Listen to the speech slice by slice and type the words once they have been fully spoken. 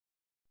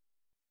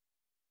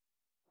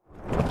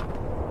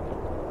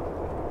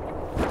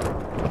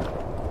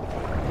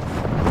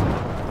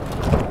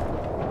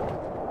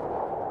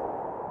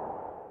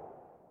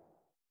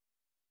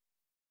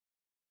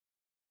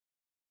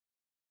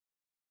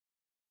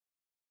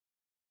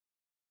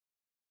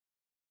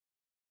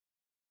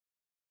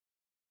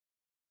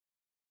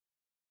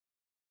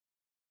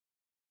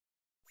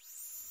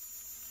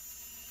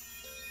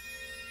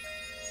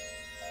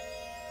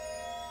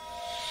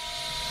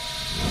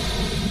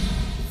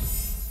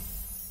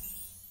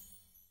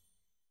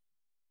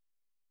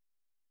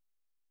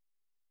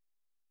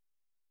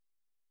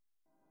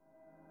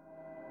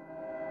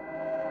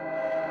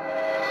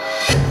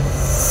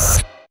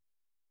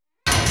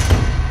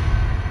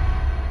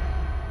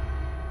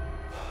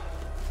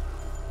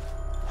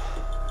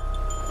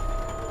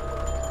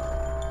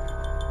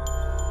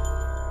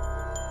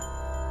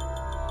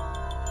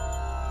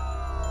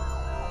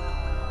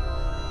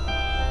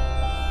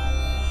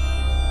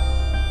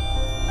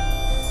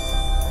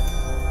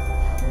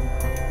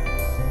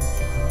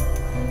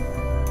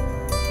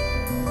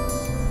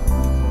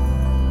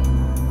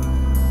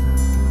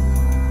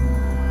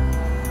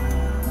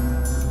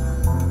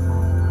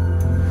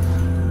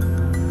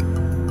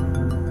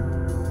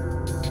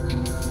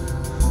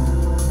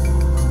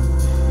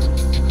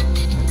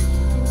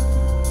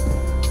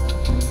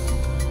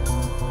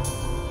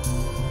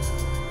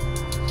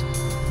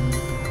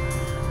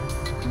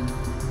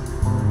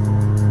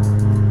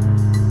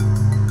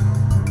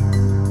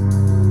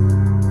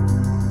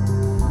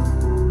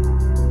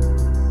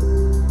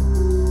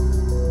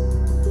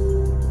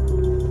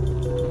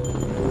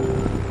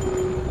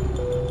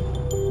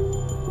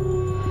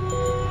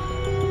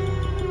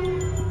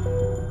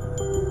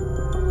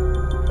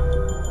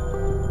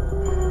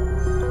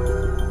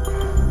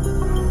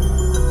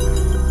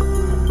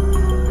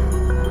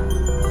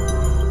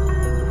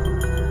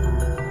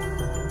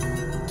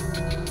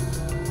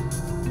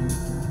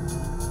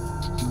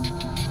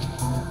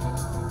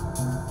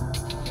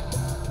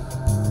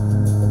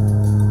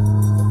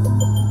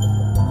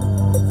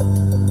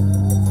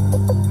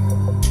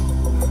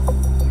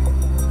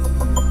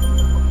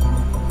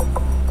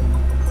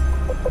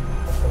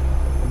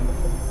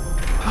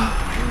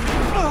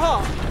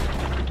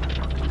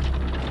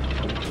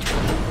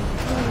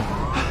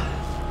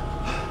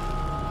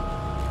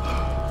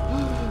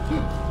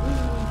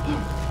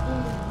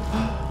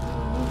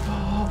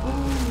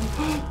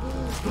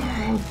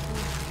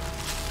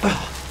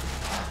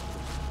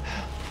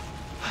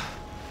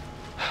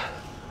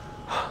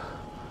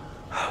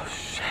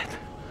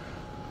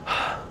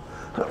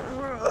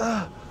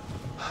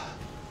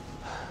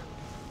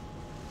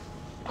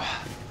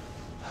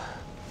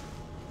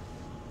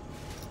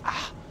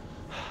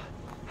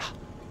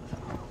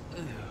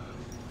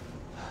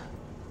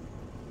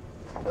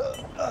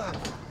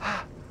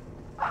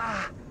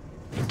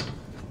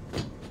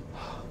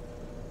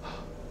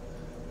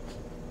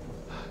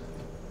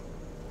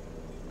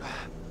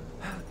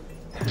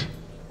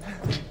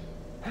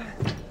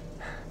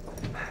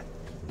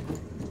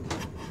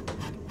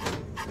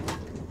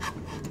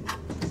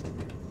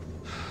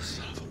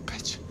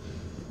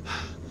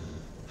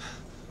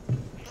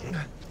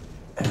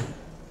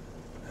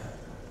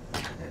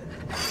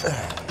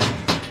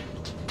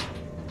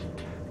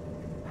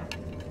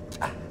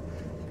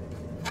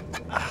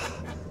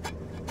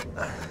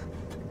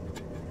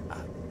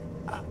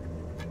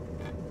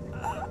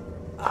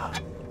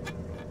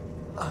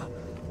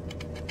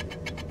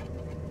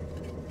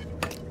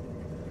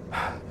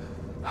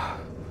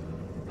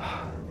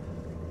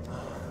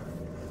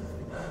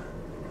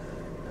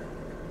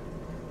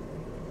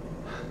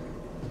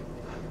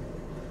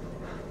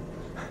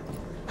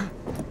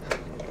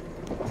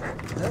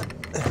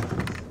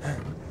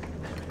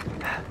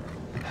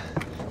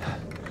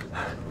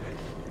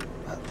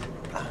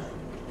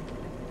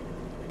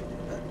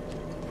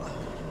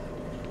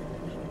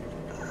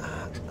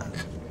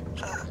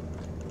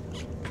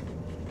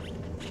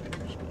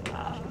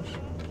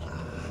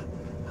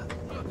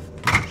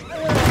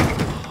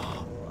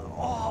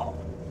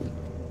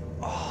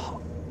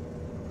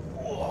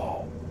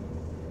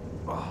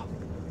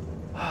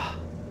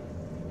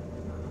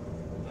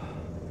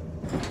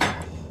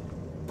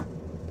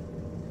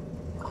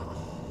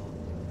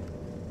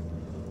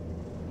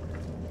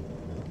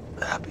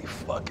Happy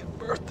fucking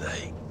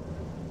birthday.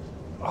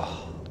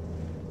 Oh.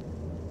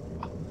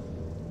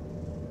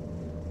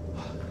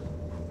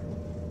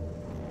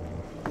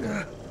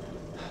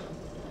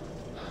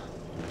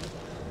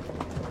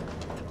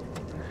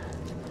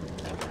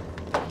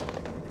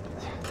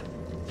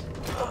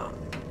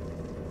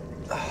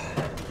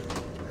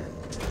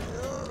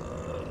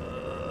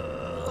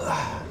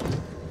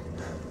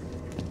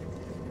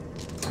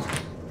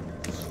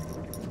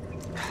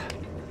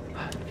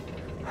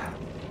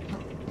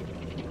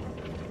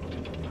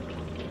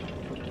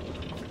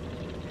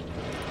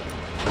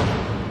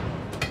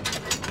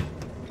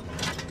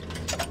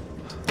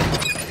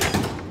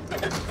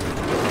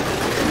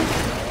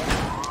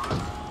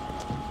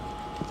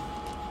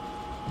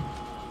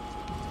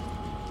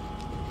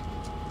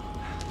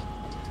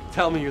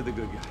 Tell me you're the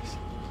good guys.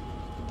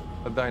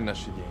 Отдай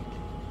наши деньги.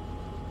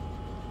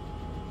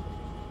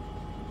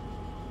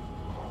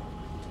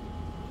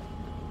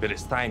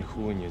 Перестань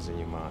хуйней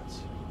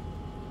заниматься.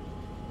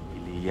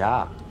 Или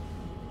я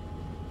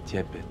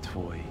тебе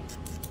твой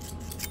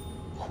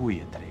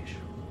хуй отрежу.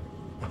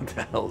 What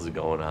the hell's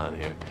going on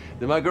here?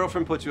 Did my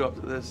girlfriend put you up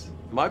to this?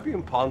 Am I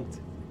being punked?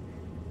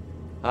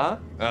 Huh?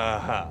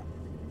 Uh-huh.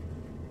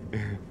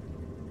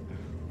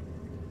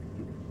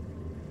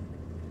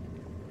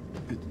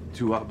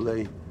 Tu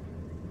hablas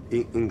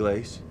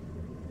inglés?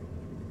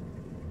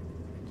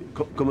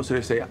 ¿Cómo se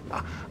dice?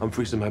 I'm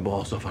freezing my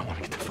balls off. I want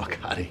to get the fuck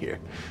out of here.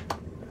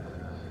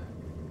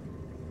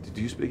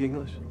 Do you speak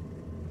English?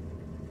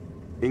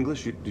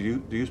 English?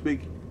 Do you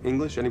speak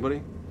English?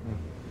 Anybody?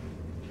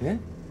 Yeah?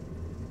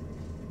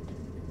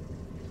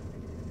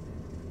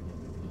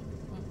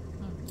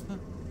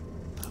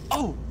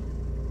 Oh!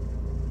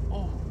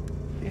 Oh,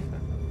 yeah.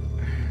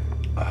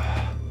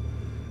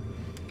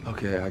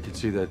 Okay, I can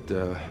see that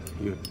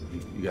you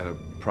got a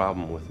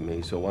problem with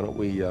me. So why don't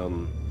we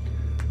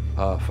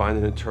find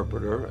an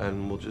interpreter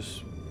and we'll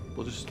just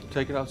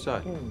take it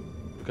outside,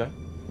 okay?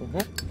 Mm-hmm.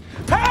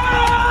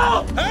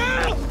 Help!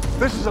 Help!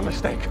 This is a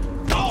mistake.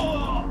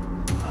 Oh!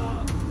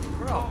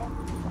 Bro.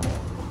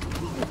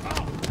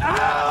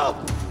 Help!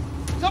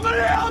 Somebody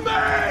help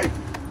me!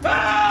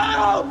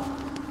 Help!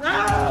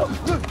 Help!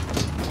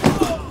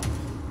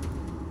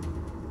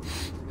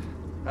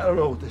 I don't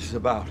know what this is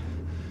about,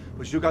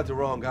 but you got the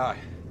wrong guy.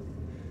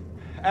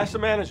 Ask the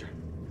manager.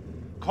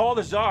 Call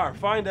the czar.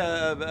 Find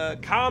a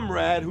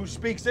comrade who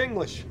speaks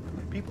English.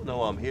 People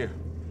know I'm here.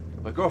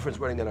 My girlfriend's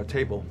waiting at our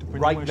table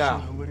right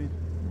now.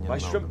 My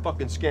shrimp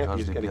fucking scampi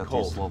is getting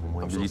cold.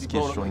 I'm supposed to be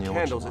blowing up my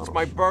candles. It's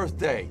my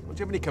birthday. Don't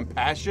you have any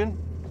compassion?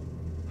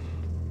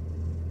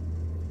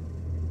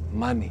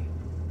 Money.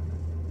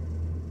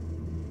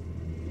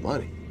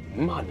 Money.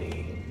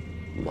 Money.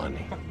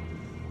 Money.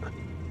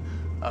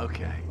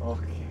 Okay.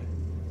 Okay.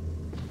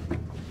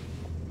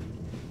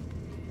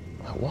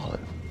 My wallet.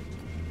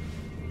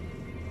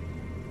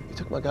 You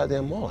took my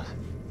goddamn wallet.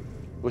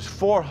 It was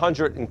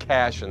 $400 in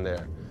cash in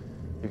there.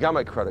 You got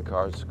my credit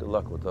cards. Good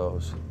luck with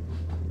those.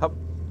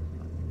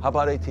 How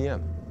about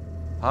ATM?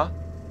 Huh?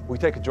 We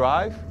take a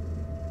drive?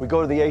 We go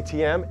to the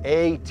ATM?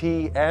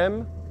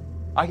 ATM?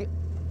 I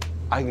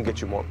can get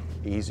you more.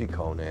 Easy,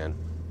 Conan.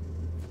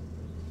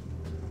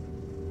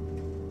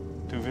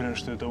 Ты уверен,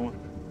 что это он?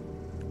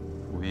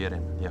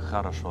 Уверен, я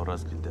хорошо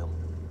разглядел.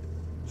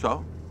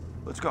 So,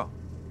 let's go.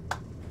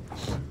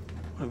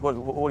 What do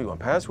you want?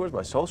 Passwords?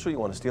 My social? You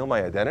want to steal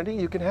my identity?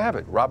 You can have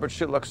it. Robert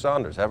Shitluck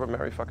Saunders. Have a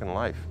merry fucking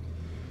life.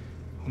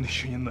 Он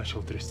еще не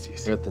начал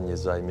трястись. Это не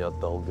займет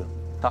долго.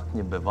 Так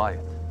не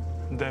бывает.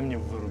 Дай мне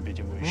вырубить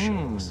его еще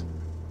раз.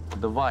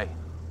 Давай.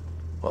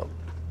 Well,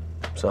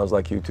 sounds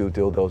like you two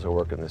dildos are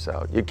working this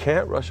out. You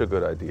can't rush a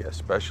good idea,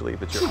 especially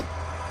if it's your...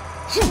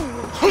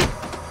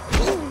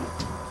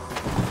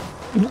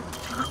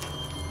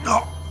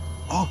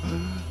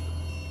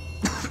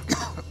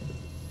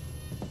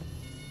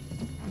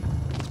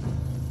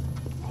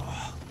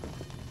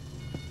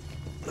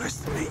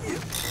 Nice to meet you.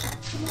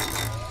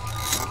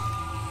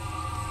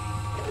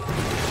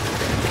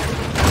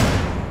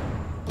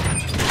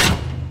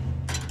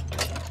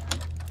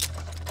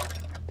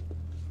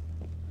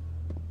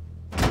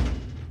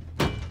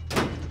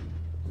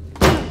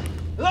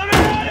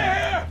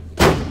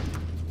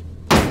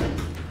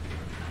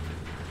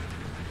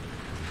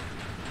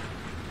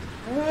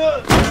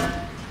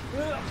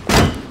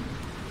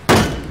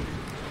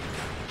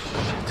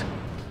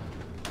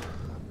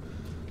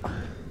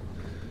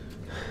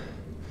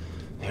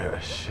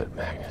 a shit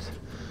magnet.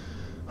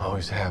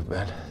 Always have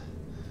been.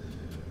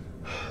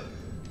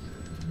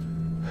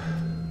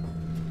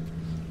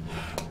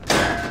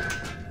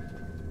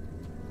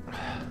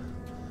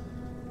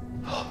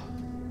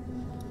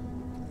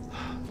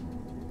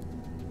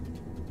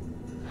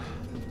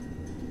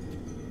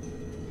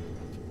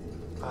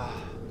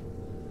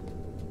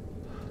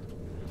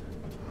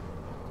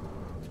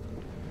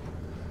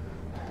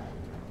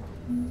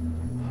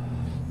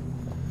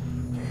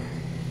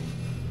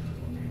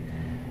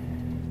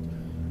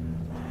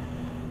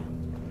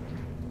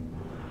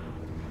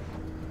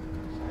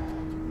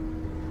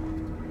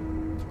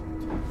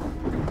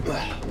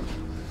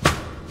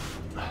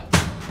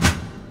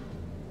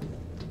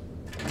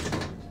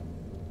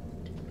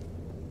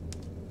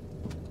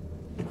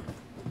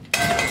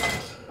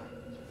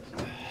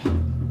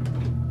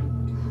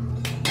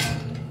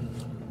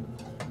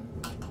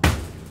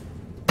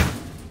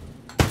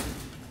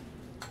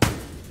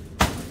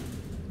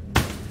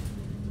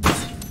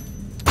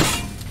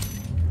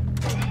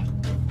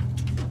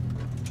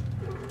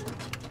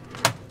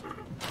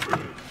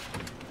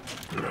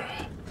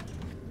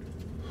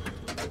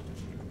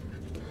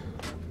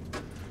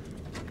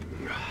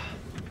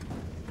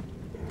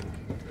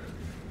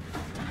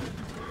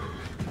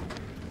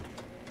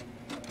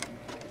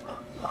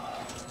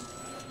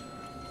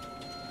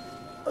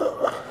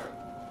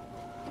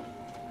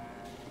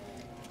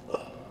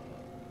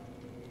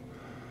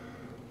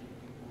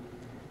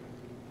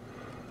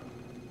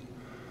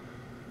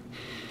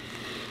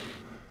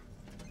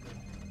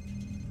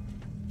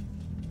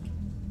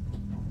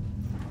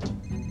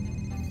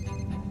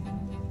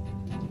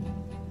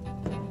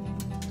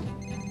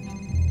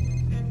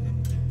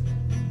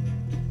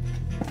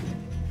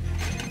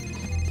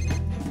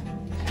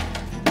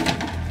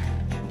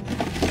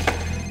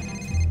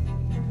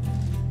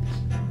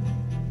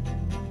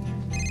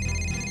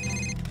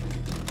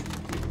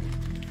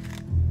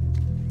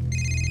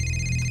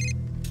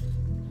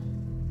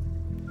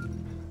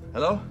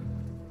 Hello?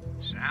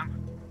 Sam?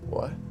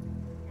 What?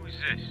 Who's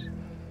this?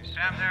 Is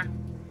Sam there?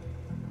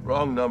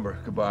 Wrong number.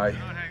 Goodbye. Don't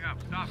hang up.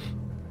 Stop.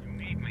 You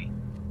need me.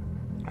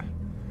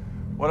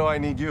 Why do I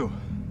need you?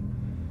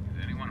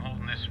 Anyone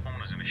holding this phone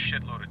is in a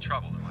shitload of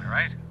trouble, am I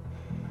right?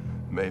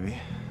 Maybe.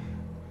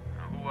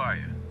 Now, who are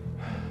you?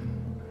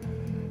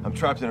 I'm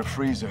trapped in a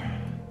freezer.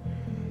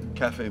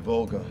 Cafe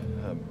Volga,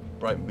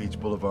 Brighton Beach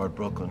Boulevard,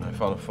 Brooklyn. I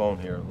found a phone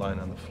here lying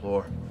on the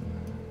floor.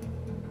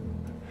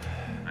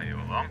 Are you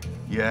alone?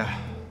 Yeah.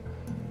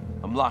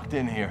 I'm locked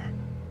in here.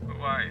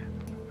 Who are you?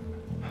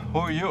 Who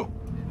are you?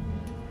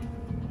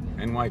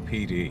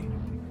 NYPD.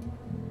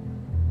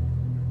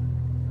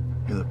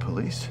 You're the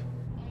police?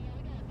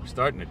 We're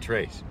starting a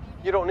trace.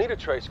 You don't need a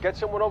trace. Get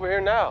someone over here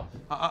now.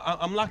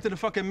 I'm locked in a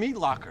fucking meat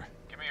locker.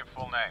 Give me your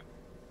full name.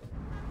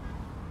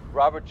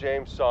 Robert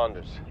James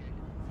Saunders.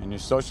 And your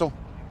social?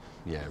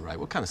 Yeah, right.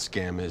 What kind of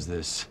scam is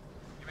this?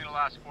 Give me the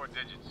last 4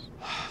 digits.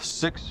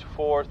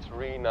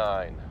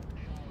 6439.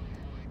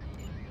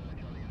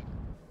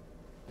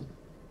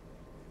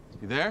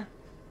 You there?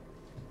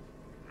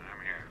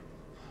 I'm here.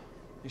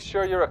 You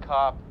sure you're a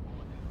cop?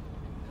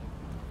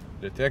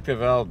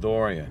 Detective Al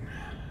Dorian.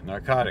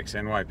 Narcotics,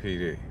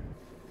 NYPD.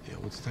 Yeah,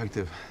 well,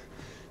 Detective,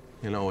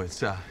 you know, it's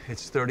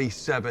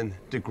 37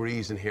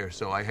 degrees in here,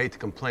 so I hate to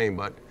complain,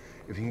 but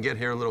if you can get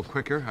here a little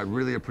quicker, I'd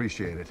really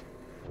appreciate it.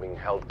 I'm being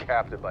held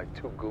captive by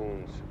 2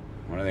 goons.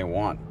 What do they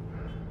want?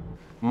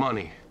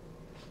 Money.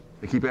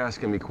 They keep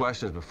asking me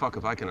questions, but fuck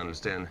if I can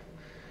understand.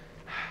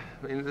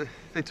 I mean,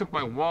 they took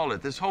my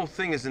wallet. This whole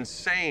thing is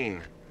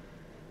insane.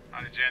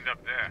 How did you end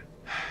up there?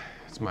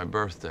 It's my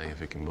birthday, if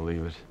you can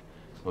believe it.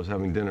 I was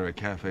having dinner at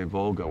Cafe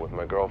Volga with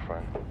my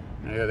girlfriend.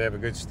 Yeah, they have a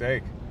good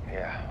steak.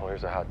 Yeah, well,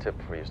 here's a hot tip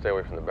for you. Stay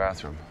away from the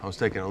bathroom. I was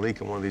taking a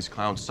leak and one of these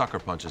clowns sucker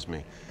punches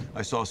me.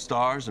 I saw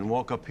stars and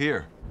woke up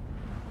here.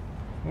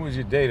 Who was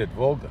your date at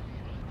Volga?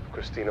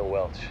 Christina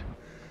Welch.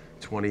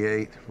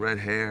 28, red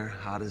hair,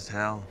 hot as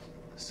hell.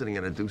 Sitting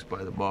at a deuce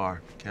by the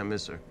bar. Can't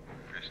miss her.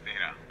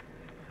 Christina.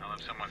 I'll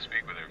have someone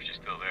speak with her if she's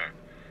still there.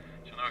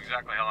 She'll know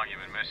exactly how long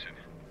you've been missing.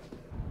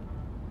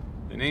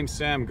 The name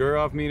Sam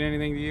Guroff mean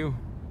anything to you?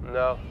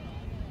 No.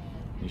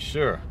 You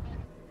sure?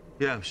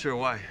 Yeah, I'm sure.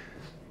 Why?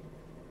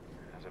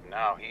 As of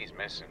now, he's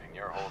missing and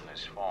you're holding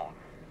his phone.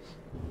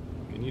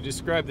 Can you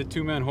describe the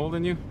 2 men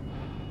holding you?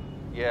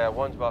 Yeah,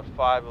 one's about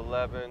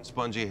 5'11",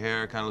 spongy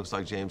hair, kind of looks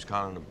like James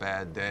Caan on a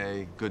bad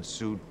day, good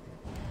suit,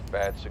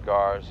 bad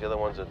cigars. The other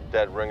one's a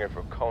dead ringer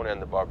for Conan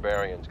the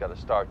Barbarian. He's got a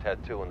star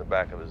tattoo on the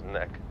back of his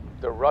neck.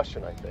 They're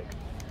Russian, I think.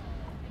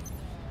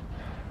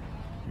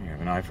 You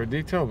have an eye for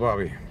detail,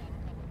 Bobby.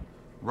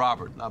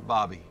 Robert, not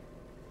Bobby.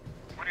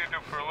 What do you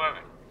do for a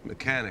living?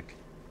 Mechanic.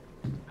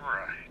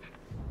 Right.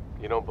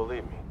 You don't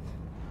believe me?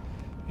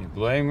 You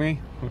blame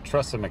me? Who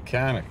trusts a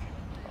mechanic?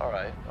 All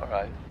right, all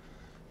right.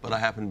 But I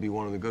happen to be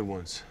one of the good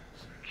ones.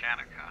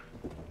 Mechanic,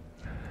 huh?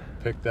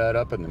 Picked that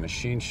up in the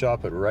machine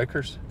shop at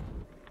Rikers?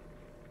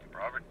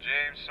 Robert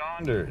James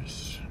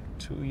Saunders.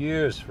 2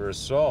 years for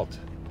assault.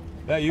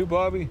 That you,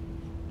 Bobby?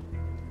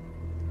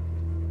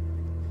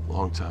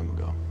 Long time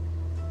ago.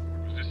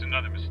 Was this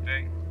another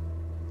mistake?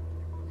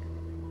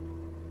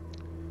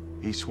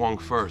 He swung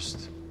first.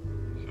 So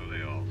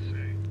they all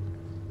say.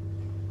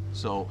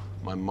 So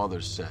my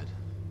mother said.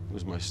 He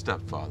was my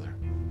stepfather.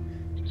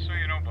 Just so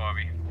you know,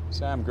 Bobby.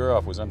 Sam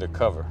Guroff was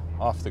undercover,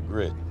 off the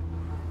grid.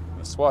 When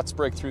the SWATs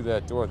break through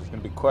that door, there's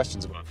gonna be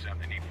questions about... Sam,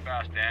 they need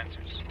fast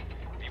answers.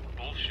 If you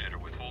bullshit or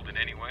withhold in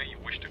any way, you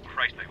wish to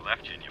Christ they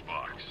left you in your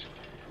box.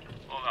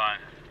 Hold on.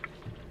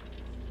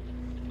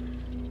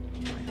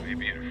 You may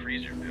be in a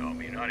freezer, Bill,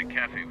 but you're not at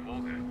Cafe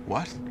Volga.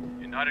 What?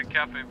 You're not at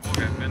Cafe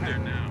Volga. I've been there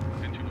now.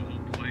 I've been through the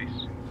whole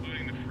place,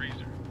 including the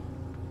freezer.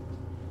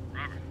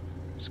 Robert,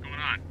 what's going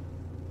on?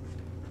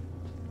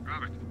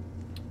 Robert?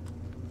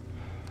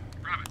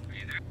 Robert, are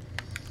you there?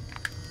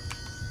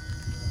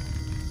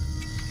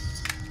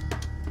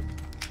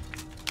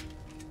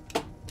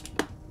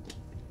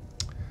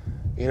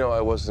 You know,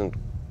 I wasn't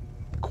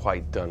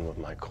quite done with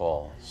my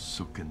call.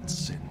 Сукин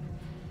сын.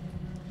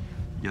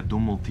 Я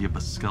думал, ты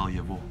обыскал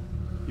его.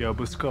 Я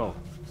обыскал.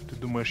 Ты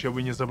думаешь, я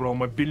бы не забрал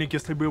мобильник,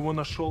 если бы его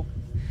нашел?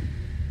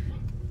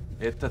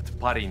 Этот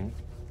парень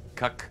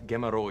как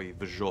геморрой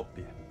в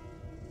жопе.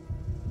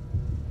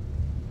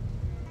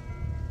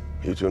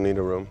 You two need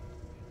a room?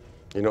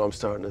 You know, I'm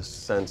starting to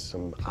sense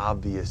some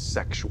obvious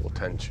sexual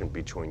tension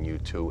between you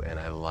two, and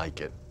I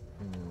like it.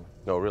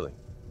 No, really.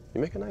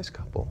 You make a nice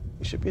couple.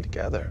 You should be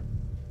together.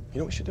 You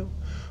know what we should do?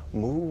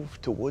 Move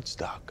to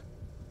Woodstock.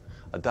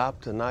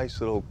 Adopt a nice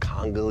little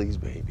Congolese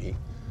baby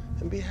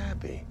and be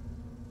happy.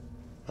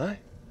 Right?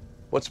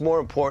 What's more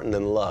important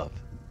than love?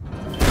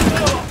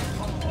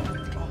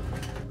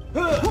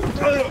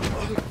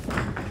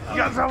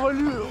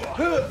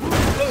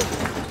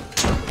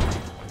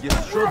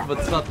 Еще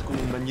двадцатку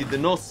на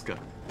недоноска.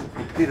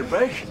 Ты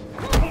рыбаешь?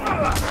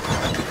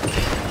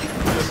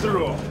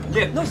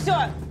 Нет. Ну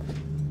все,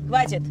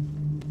 хватит.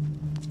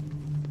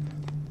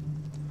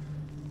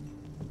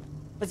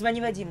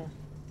 Позвони Вадиму.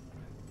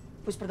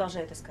 Пусть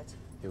продолжает искать.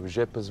 Я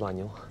уже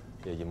позвонил.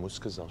 Я ему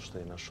сказал, что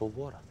я нашел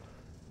вора.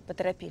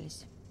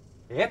 Поторопились.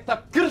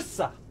 Это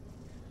крыса!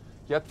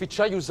 Я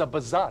отвечаю за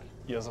базар.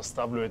 Я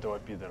заставлю этого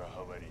пидора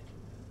говорить.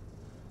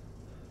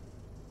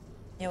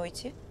 Не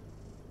уйти?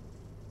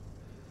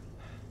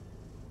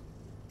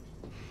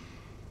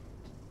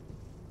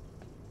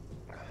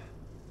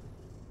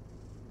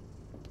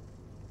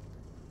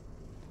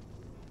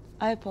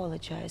 I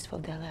apologize for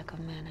their lack of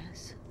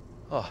manners.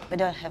 Oh. We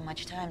don't have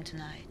much time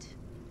tonight.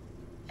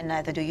 And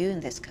neither do you in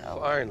this car.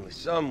 Finally,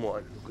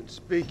 someone who can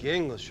speak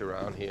English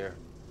around here.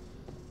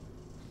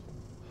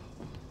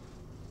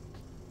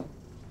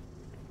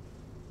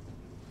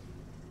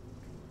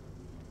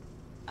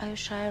 Are you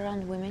shy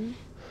around women?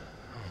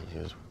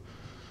 Yes.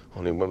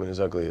 Only women as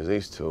ugly as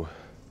these two.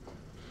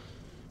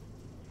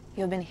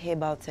 You've been here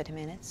about 30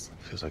 minutes.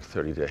 Feels like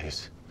 30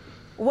 days.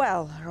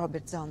 Well,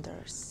 Robert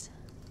Saunders,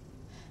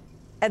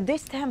 at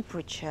this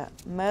temperature,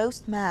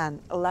 most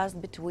men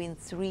last between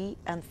 3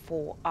 and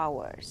 4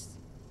 hours.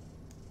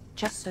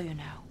 Just so you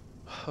know.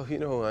 Oh, you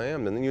know who I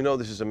am, and then you know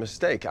this is a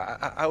mistake.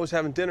 I was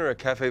having dinner at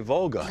Cafe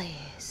Volga.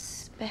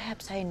 Please,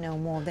 perhaps I know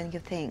more than you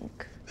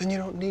think. Then you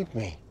don't need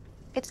me.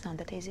 It's not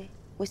that easy.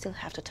 We still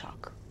have to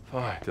talk.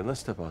 Fine, then let's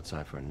step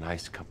outside for a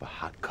nice cup of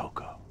hot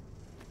cocoa.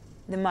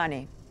 The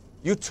money.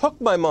 You took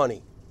my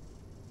money.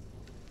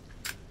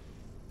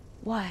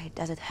 Why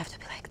does it have to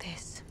be like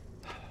this?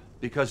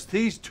 Because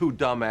these two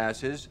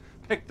dumbasses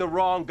picked the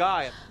wrong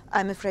guy.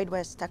 I'm afraid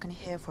we're stuck in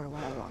here for a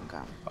while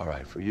longer. All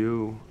right, for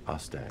you, I'll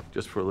stay.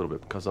 Just for a little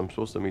bit, because I'm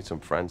supposed to meet some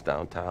friends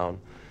downtown.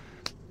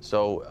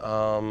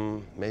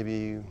 So,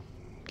 maybe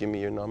give me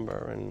your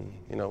number and,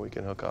 you know, we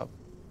can hook up.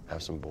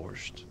 Have some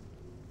borscht.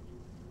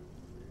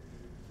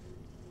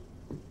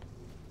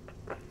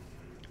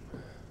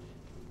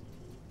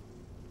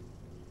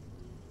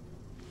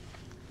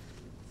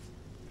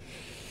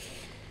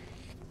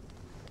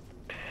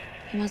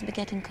 You must be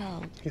getting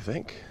cold. You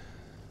think?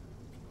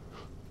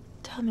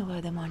 Tell me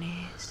where the money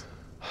is.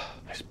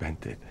 I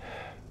spent it.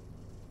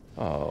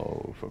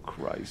 Oh, for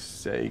Christ's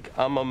sake.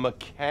 I'm a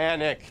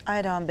mechanic.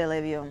 I don't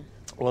believe you.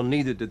 Well,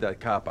 neither did that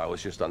cop I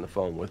was just on the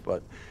phone with,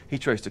 but he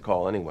traced the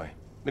call anyway.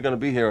 They're gonna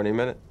be here any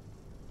minute.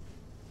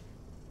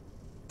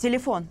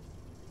 Телефон.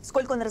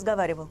 Сколько он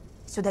разговаривал?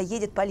 Сюда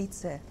едет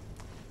полиция.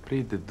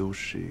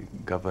 Предыдущий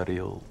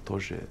говорил то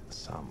же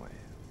самое.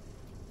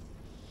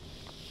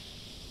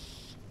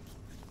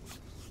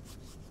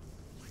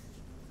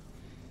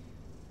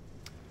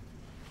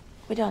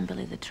 We don't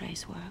believe the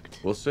trace worked.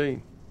 We'll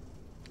see.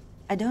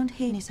 I don't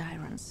hear any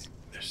sirens.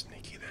 They're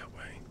sneaky that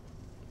way.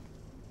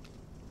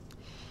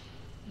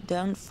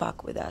 Don't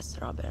fuck with us,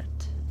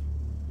 Robert.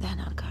 They're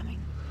not coming.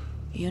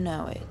 You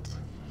know it.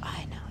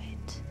 I know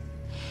it.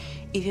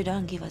 If you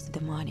don't give us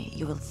the money,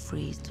 you will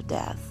freeze to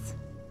death.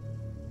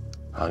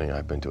 Honey,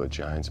 I've been to a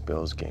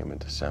Giants-Bills game in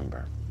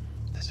December.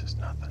 This is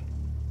nothing.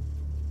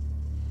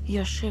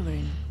 Your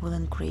shivering will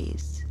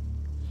increase.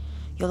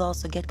 You'll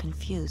also get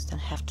confused and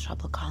have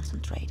trouble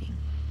concentrating.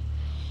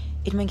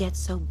 It may get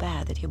so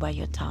bad that you bite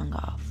your tongue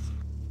off.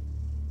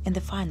 In the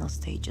final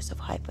stages of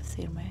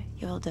hypothermia,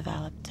 you will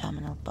develop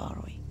terminal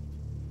burrowing.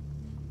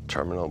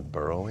 Terminal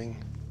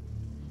burrowing?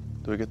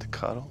 Do we get to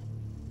cuddle?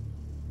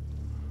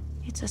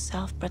 It's a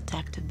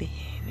self-protective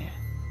behavior.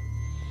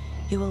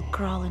 You will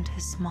crawl into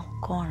a small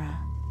corner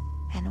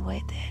and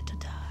wait there to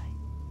die.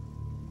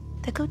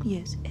 The good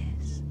news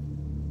is,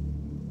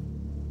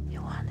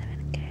 you won't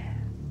even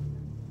care.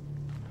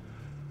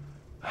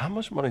 How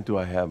much money do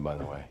I have, by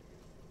the way?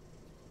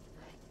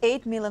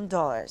 $8 million.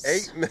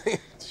 8 million?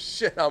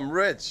 Shit, I'm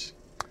rich.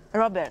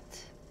 Robert,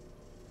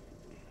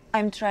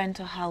 I'm trying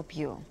to help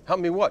you. Help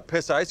me what?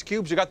 Piss ice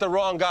cubes? You got the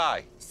wrong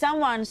guy.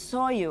 Someone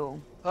saw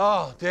you.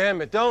 Oh,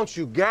 damn it, don't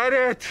you get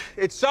it?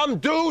 It's some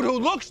dude who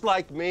looks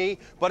like me,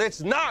 but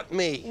it's not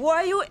me.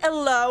 Were you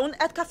alone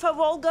at Cafe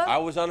Volga? I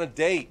was on a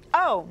date.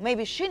 Oh,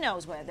 maybe she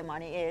knows where the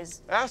money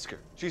is. Ask her.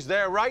 She's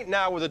there right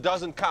now with a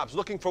dozen cops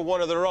looking for one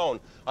of their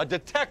own. A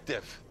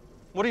detective.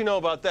 What do you know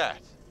about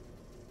that?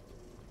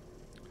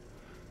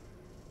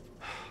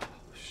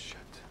 Shit.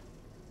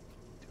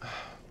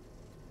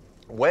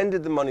 When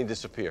did the money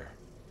disappear?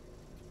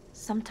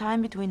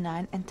 Sometime between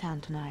 9 and 10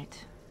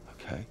 tonight.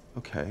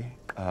 Okay.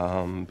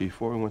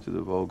 Before we went to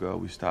the Volga,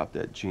 we stopped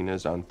at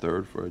Gina's on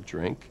 3rd for a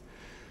drink.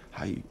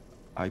 I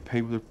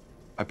paid with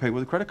a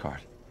credit card.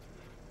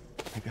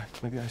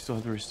 Maybe I still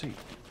have the receipt.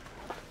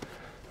 Oh,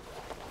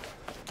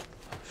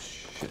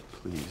 shit,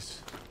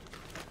 please.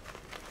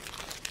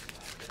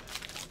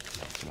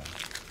 Come on.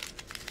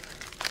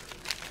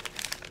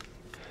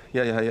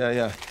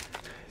 Yeah.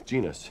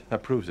 Gina's.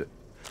 That proves it.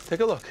 Take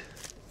a look.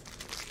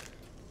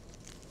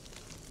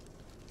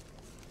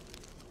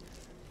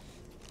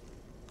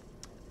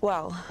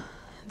 Well,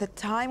 the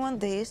time on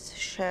this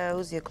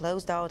shows you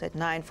closed out at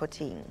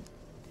 9:14.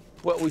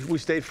 Well, we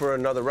stayed for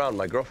another round.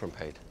 My girlfriend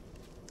paid.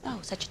 Oh,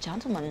 such a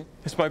gentleman.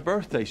 It's my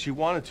birthday. She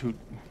wanted to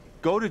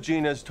go to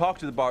Gina's, talk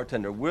to the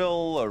bartender,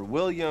 Will or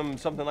William,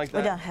 something like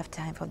that. We don't have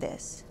time for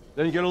this.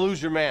 Then you're gonna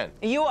lose your man.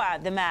 You are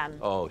the man.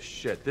 Oh,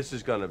 shit. This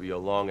is gonna be a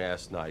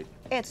long-ass night.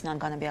 It's not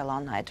gonna be a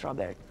long night,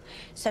 Robert.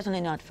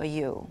 Certainly not for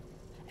you.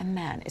 A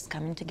man is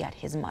coming to get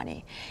his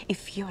money.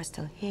 If you're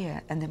still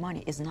here and the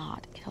money is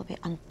not, it'll be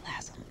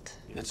unpleasant.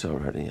 It's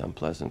already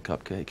unpleasant,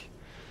 Cupcake.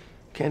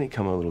 Can't he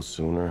come a little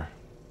sooner?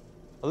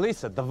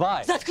 Алиса,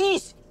 давай!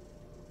 Заткнись!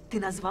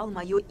 Ты назвал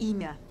мое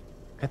имя.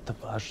 Это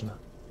важно.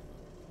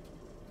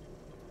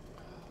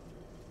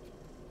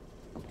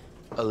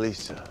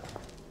 Elisa,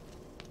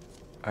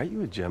 are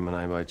you a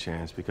Gemini by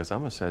chance? Because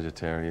I'm a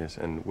Sagittarius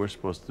and we're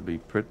supposed to be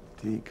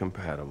pretty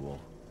compatible.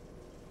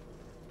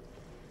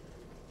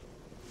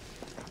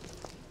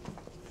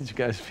 Did you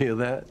guys feel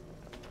that?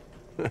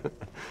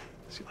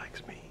 She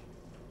likes me.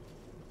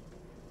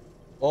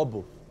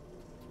 Обувь.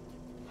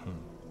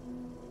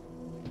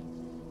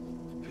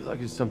 I feel like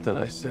it's something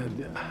I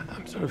said.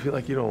 I'm sort of feel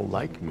like you don't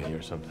like me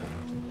or something.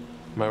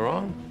 Am I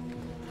wrong?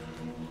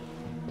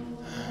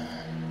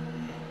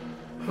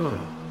 Oh,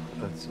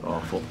 that's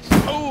awful.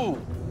 Oh!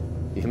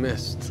 You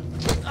missed.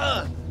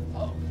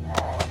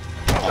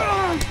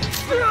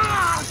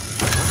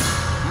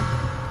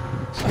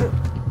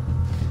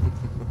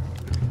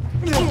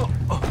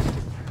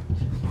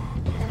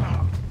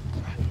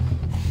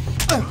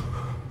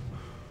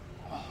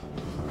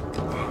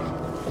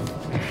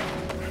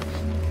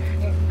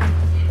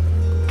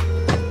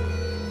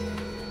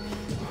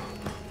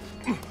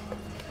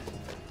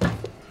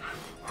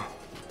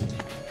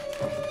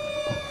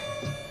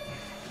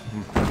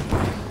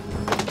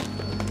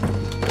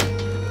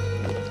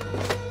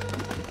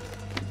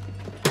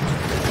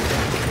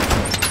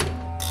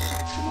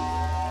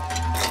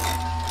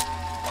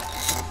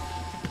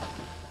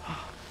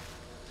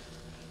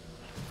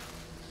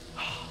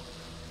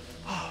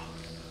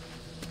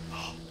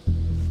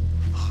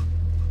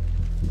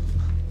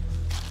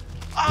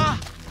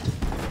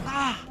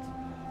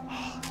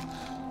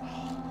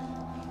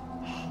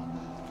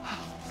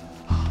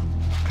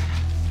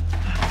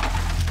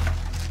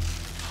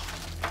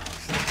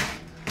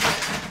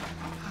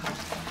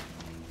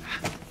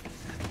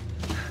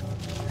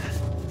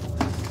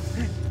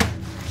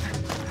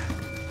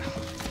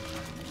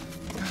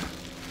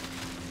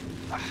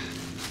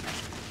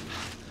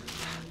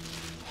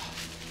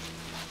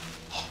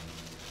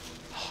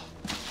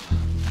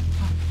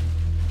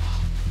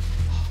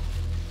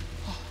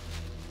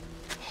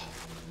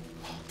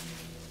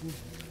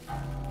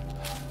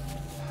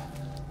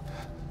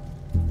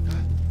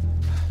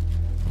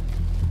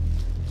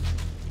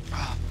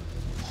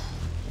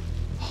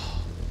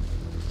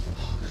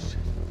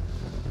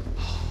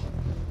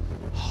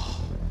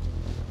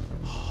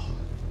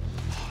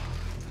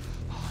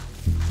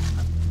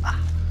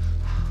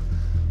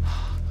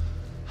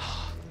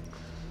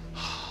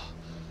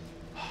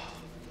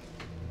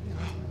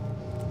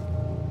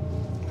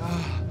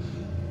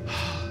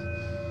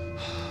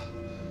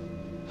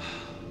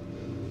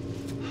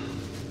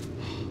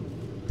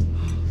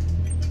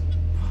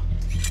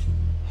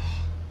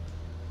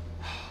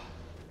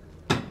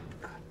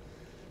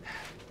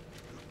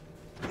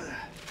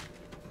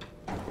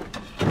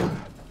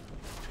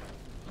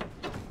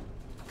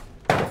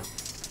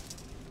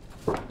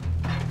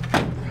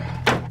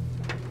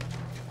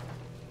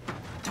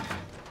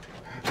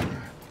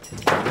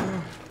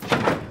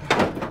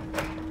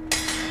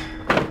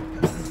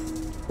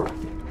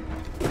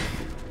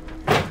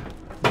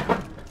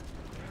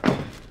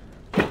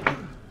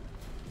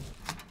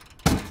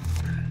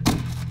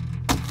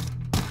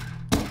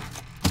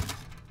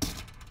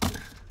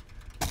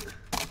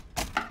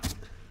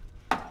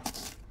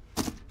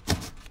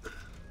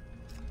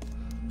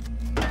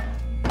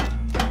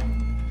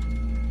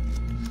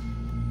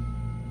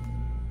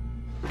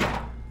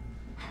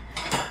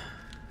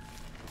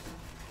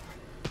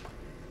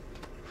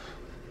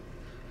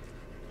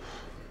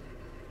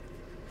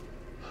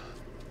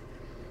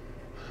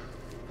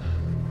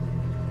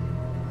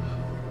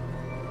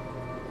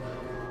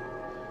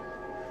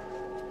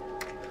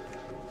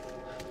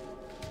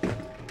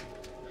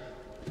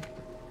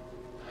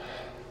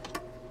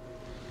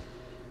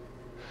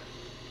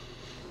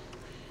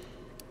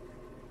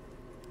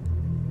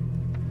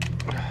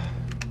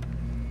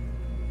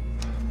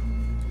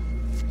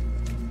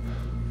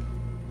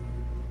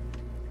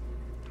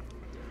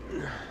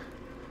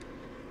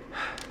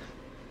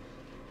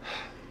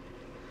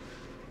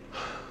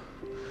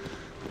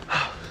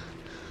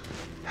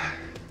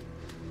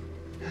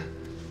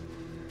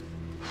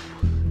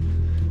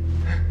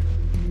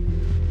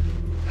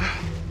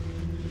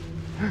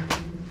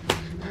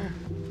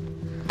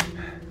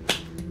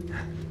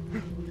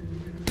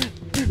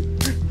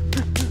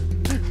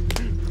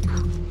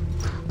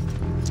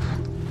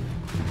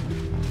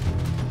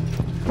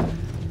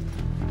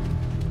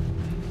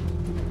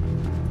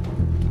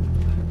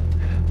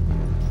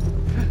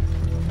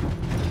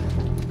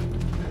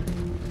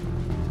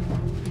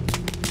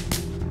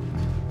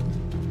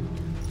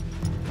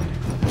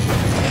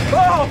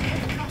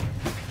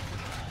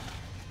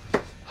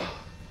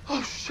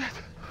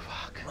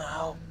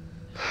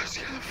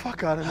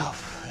 out of me. Help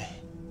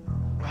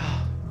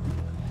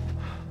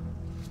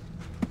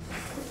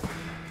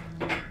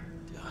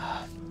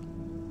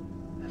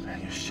me.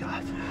 Man, you're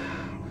shot.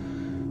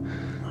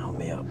 Help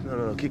me up.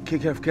 No.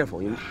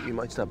 Careful. You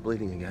might start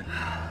bleeding again.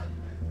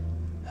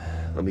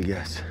 Let me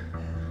guess.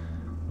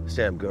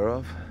 Sam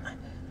Gurov?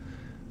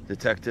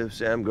 Detective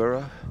Sam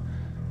Gurov?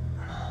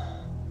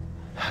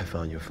 I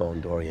found your phone.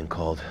 Dorian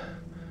called.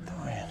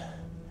 Dorian.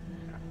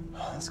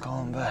 Let's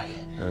call him back.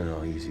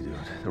 No, easy, dude.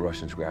 The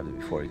Russians grabbed it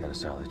before he got a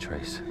solid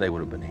trace. They would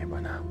have been here by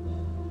now.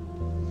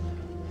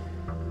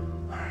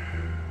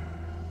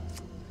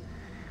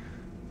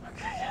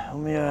 Okay, help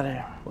me out of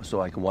here. Well,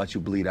 so I can watch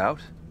you bleed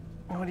out?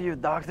 What are you,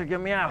 doctor?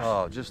 Get me out.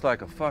 Oh, just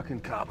like a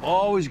fucking cop.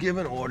 Always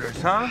giving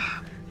orders, huh?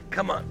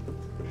 Come on.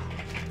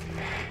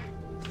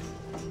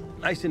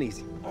 Nice and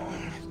easy.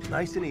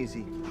 Nice and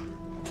easy.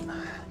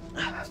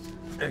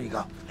 There you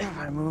go. If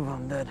I move,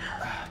 I'm dead.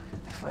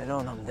 If I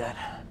don't, I'm dead.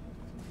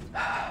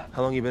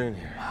 How long you been in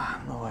here?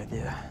 No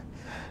idea.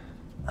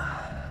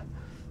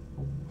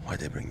 Why'd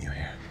they bring you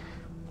here?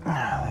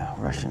 The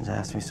Russians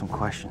asked me some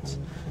questions.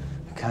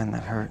 The kind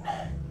that hurt.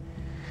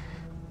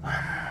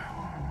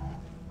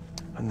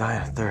 I'm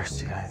dying of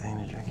thirst. You got anything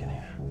to drink in here?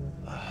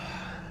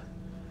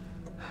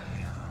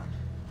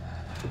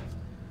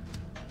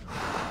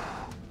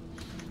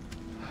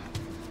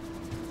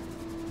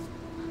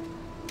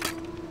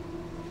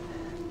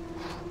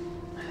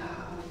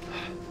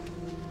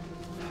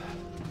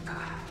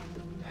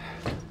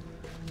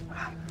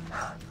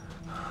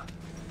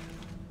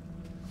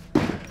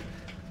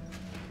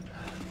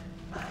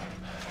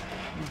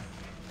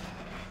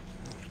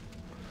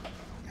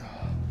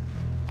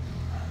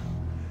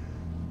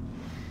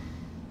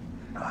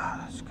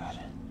 That's good.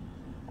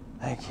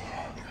 Thank you.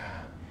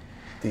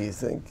 Do you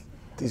think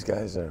these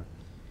guys are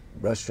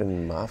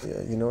Russian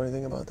mafia? You know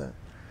anything about that?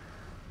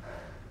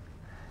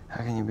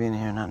 How can you be in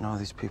here and not know who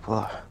these people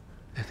are?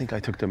 They think I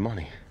took their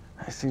money.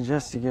 I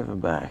suggest you give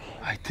it back.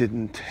 I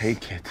didn't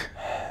take it.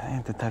 They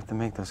ain't the type to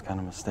make those kind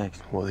of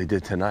mistakes. Well, they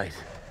did tonight.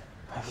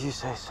 If you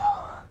say so.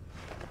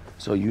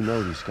 So you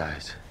know these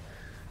guys.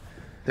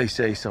 They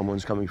say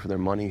someone's coming for their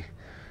money.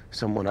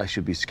 Someone I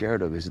should be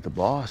scared of. Is it the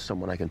boss?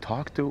 Someone I can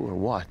talk to, or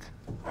what?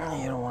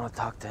 You don't want to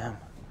talk to him.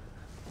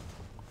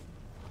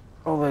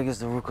 Oleg is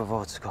the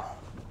Rukovodsko.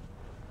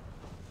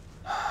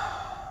 I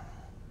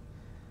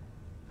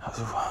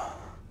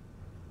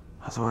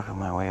was working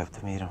my way up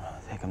to meet him,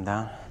 take him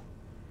down.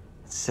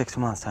 It's 6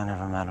 months I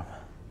never met him.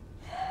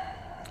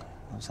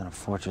 Lives in a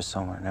fortress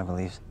somewhere, never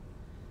leaves.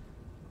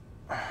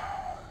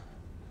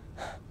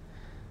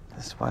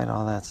 Despite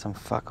all that, some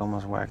fuck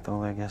almost whacked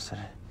Oleg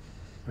yesterday.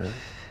 Really?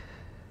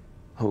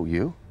 Who,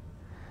 you?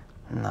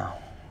 No.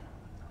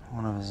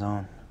 One of his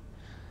own.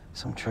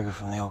 Some trigger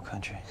from the old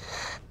country.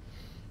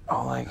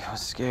 Oleg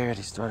was scared.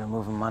 He started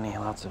moving money,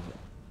 lots of it.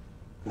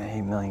 The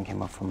 8 million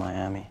came up from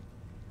Miami.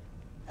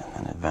 And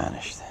then it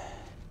vanished.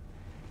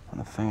 When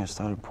the fingers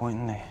started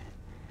pointing, they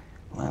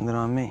landed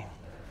on me.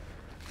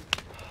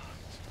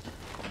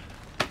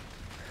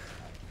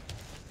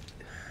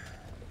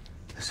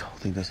 This whole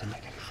thing doesn't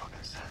make any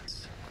fucking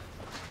sense.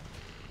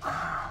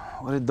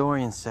 What did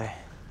Dorian say?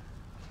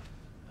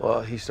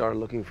 Well, he started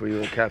looking for you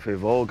in Cafe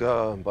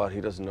Volga, but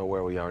he doesn't know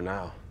where we are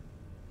now.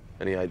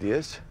 Any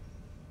ideas?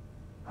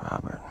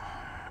 Robert.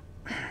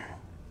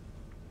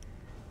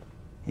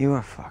 You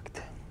are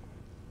fucked.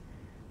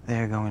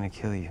 They're going to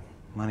kill you,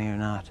 money or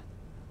not.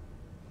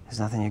 There's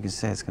nothing you can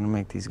say that's gonna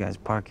make these guys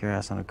park your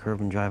ass on a curb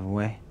and drive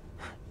away.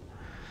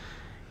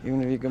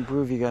 Even if you can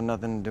prove you got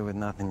nothing to do with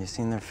nothing, you've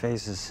seen their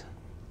faces.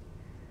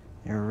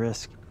 You're a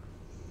risk.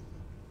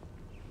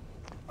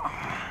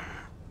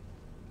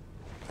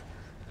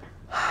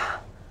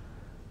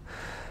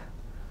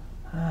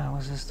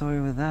 What's the story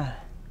with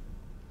that?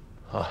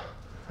 I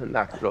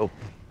knocked it open.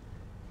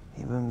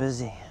 You've been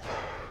busy.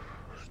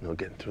 There's no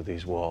getting through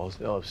these walls.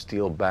 They all have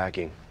steel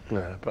backing.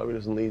 It probably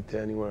doesn't lead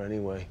to anywhere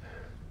anyway.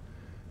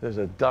 There's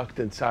a duct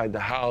inside the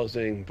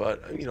housing,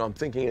 but, you know, I'm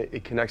thinking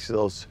it connects to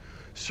those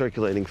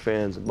circulating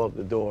fans above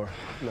the door.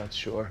 I'm not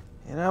sure.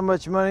 You know how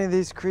much money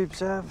these creeps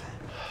have?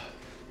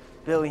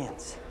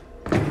 Billions.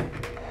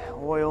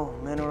 Oil,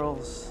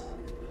 minerals,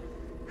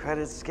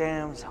 credit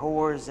scams,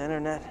 whores,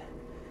 internet.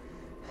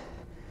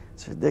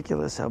 It's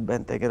ridiculous how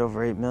bent they get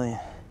over 8 million.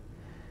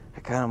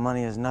 That kind of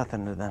money is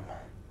nothing to them.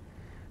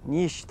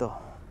 Nishto.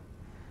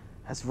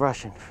 That's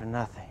Russian for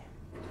nothing.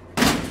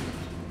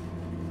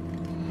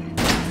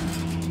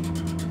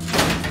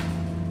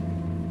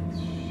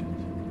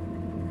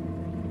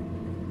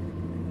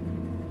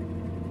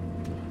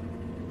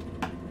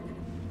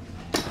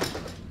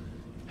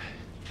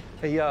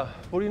 Hey,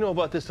 what do you know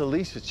about this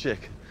Elisa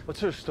chick? What's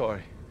her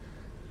story?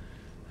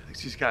 I think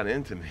she's kind of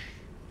into me.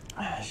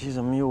 She's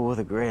a mule with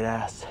a great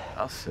ass.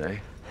 I'll say.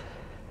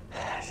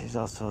 She's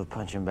also a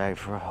punching bag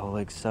for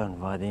Oleg's son,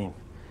 Vadim.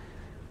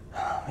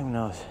 Who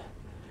knows?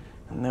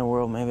 In their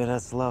world, maybe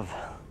that's love.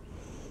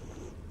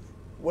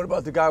 What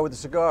about the guy with the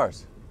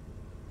cigars?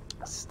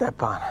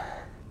 Stepan.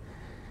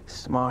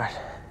 Smart,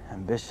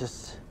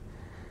 ambitious,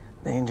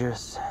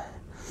 dangerous.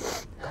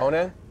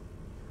 Conan?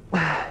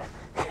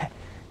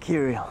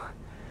 Kirill.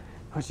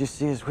 What you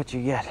see is what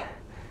you get.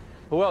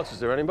 Who else? Is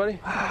there anybody?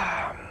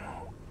 I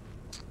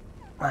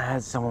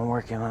had someone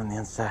working on the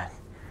inside.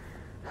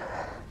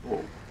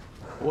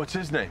 What's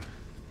his name?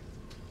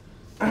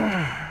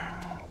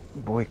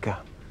 Boyka.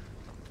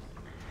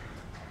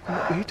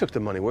 He took the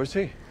money. Where's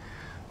he?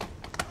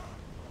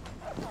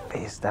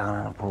 Face down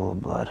in a pool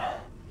of blood.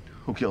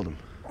 Who killed him?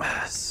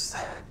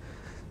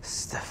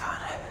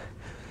 Stefan.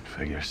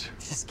 Figures.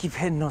 Just keep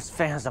hitting those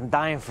fans. I'm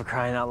dying for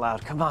crying out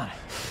loud. Come on.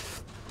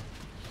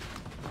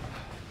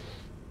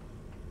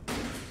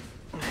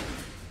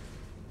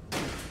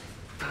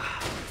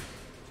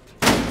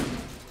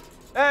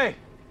 Hey!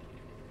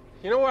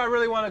 You know where I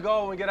really want to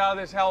go when we get out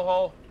of this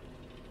hellhole?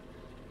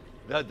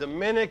 The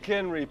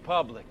Dominican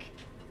Republic.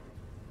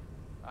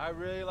 I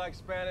really like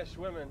Spanish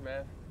women,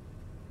 man.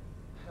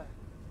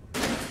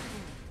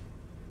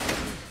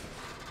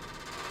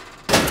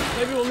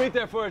 Maybe we'll meet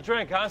there for a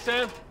drink, huh,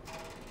 Sam?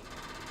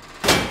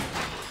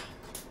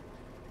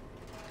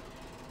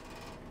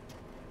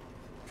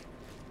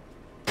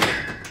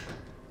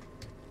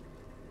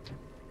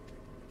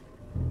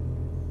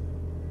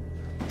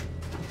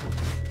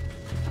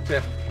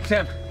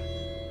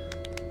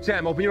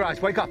 Sam, open your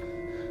eyes. Wake up.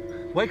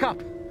 Wake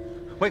up.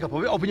 Wake up.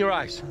 Open your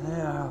eyes.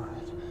 Yeah,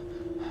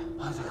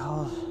 I'm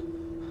cold.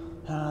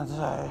 I'm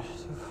tired.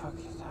 Too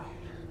fucking tired.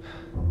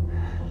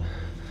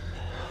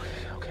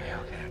 Okay.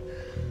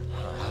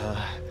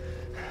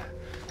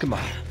 Come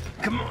on.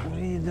 Come on. What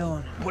are you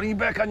doing? Putting you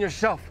back on your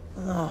shelf.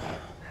 No.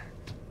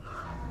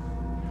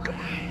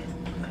 Okay.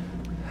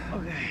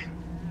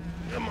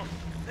 Come on.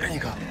 There you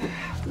go.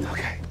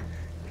 Okay.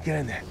 Get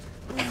in there.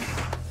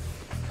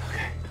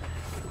 Okay.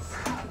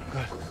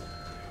 Good.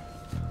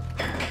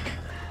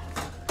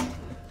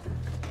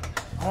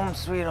 Home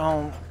sweet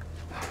home.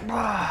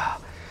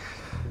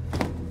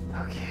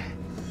 Okay.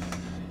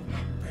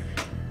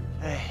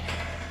 Hey.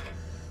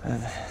 The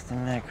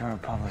Dominican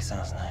Republic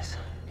sounds nice.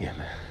 Yeah,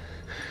 man.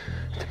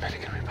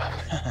 Dominican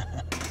Republic.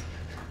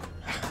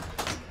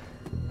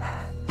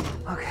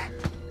 Okay.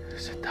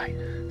 Sit tight.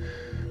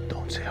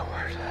 Don't say a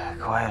word.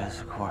 Quiet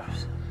as a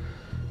corpse.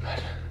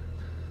 Good.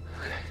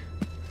 Okay.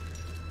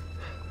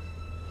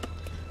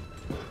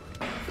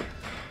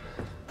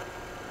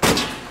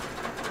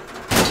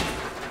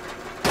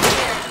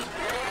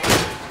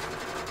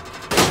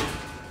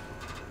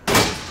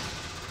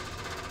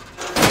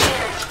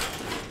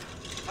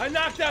 I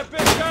knocked that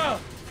bitch down!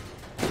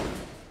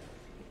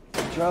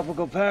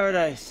 Tropical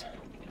paradise.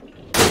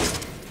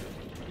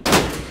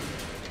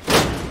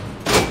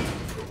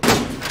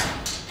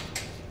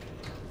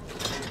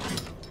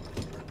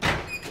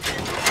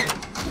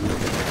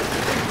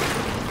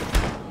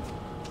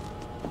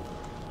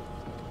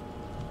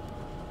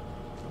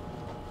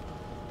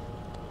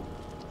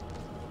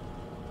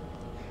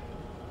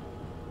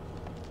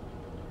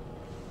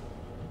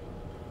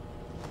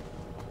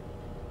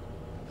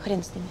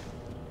 Хрен с ними.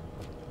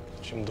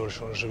 Чем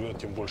дольше он живет,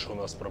 тем больше у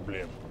нас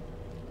проблем.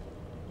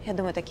 Я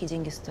думаю, такие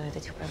деньги стоят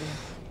этих проблем.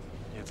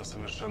 Мне это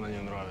совершенно не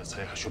нравится.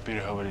 Я хочу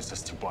переговорить со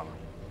Степаном.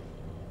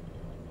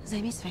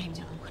 Займись своим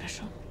делом,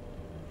 хорошо?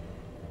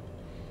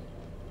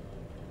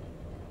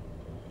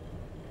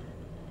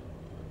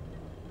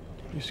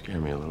 You scare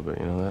me a little bit,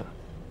 you know that?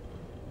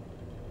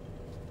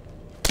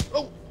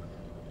 Oh!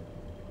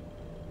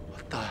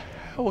 What the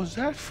hell was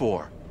that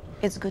for?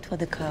 It's good for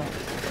the cold.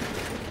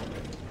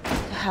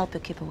 To help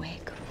you keep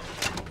awake.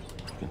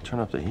 You can turn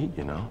up the heat,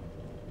 you know.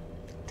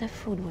 The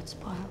food would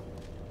spoil.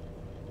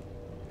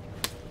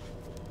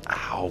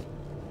 Ow!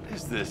 What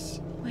is this?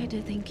 Where do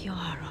you think you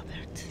are,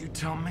 Robert? You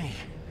tell me.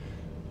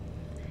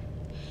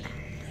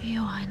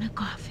 You are in a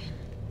coffin.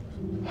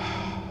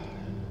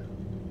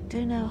 Do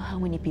you know how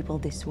many people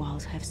these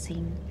walls have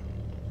seen?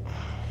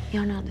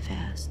 You're not the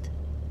first,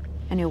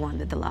 and you won't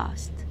be the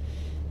last.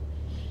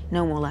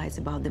 No more lies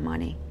about the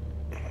money.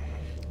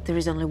 There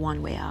is only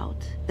one way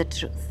out, the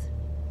truth.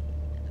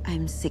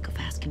 I'm sick of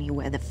asking you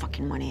where the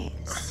fucking money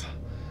is.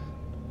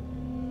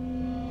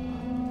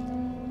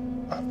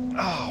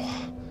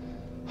 Ow!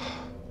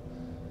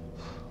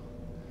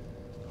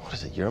 What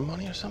is it, your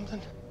money or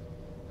something?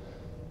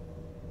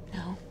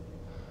 No,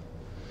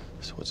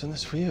 So what's in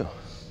this for you?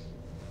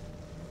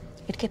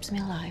 it keeps me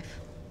alive.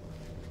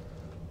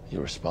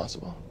 You're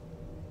responsible?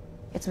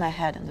 It's my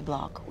head on the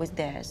block with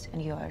theirs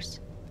and yours.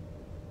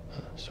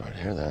 Sorry to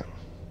hear that.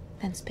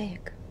 Then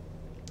speak.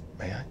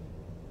 May I?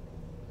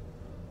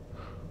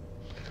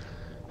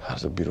 How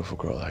does a beautiful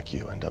girl like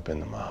you end up in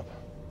the mob?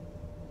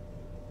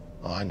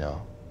 Oh, I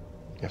know.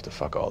 You have to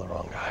fuck all the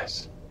wrong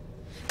guys.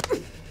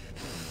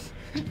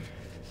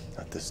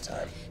 Not this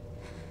time.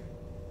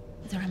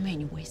 There are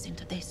many ways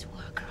into this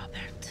work,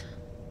 Robert.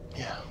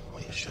 Yeah,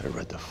 well, you should have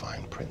read the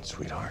fine print,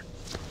 sweetheart.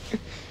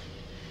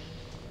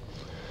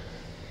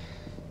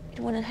 It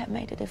wouldn't have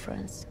made a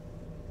difference.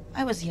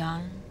 I was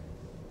young.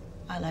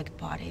 I liked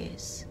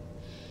parties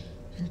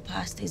and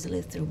passed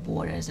easily through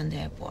borders and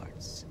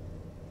airports.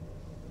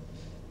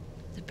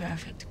 The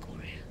perfect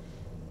career.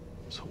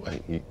 So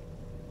wait,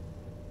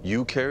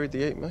 you carried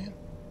the 8 million?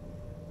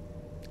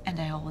 And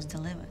I always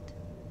delivered.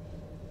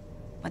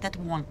 But that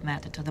won't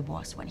matter to the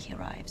boss when he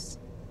arrives.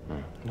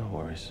 No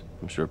worries.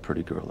 I'm sure a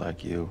pretty girl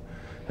like you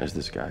has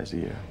this guy's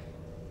ear.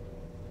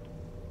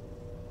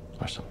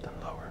 Or something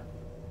lower.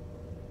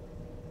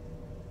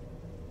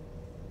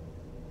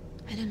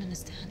 I don't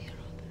understand you,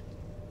 Robert.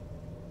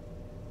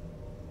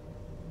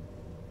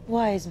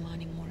 Why is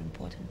money more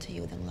important to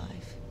you than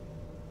life?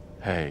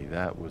 Hey,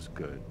 that was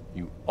good.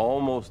 You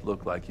almost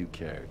looked like you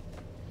cared.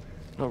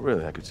 No,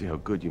 really, I could see how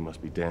good you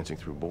must be dancing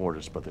through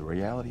borders, but the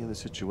reality of the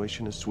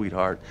situation is,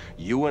 sweetheart,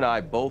 you and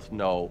I both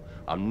know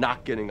I'm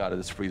not getting out of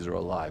this freezer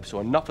alive, so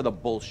enough of the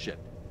bullshit.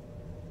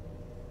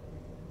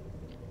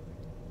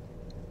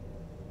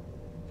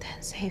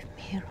 Then save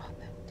me,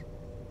 Robert.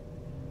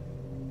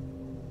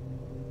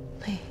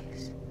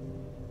 Please,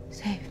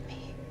 save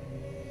me.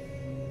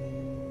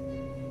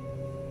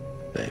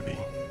 Baby,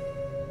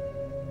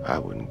 I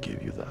wouldn't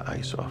give you the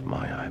ice off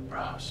my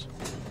eyebrows.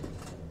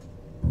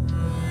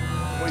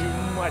 Твою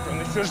мать, он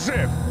еще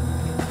жив!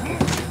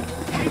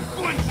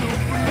 Кончил,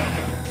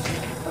 блядь!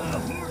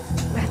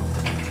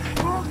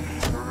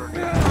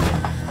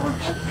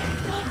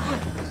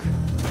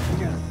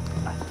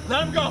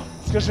 Let him go!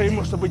 Скажи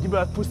ему, чтобы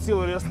тебя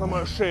отпустил, или я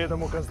сломаю шею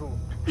этому козлу.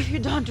 If you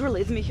don't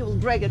release me, he will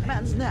break that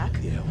man's neck.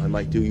 Yeah, well, I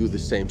might do you the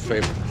same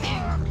favor.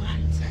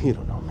 You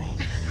don't know me.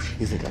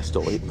 You think I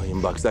stole $8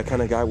 million? That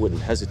kind of guy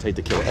wouldn't hesitate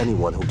to kill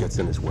anyone who gets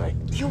in his way.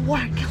 You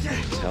weren't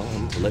killed. Tell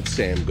him to let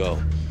Sam go.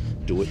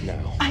 Do it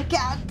now. I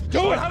can't.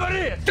 Do it! How about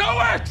it? Do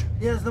it!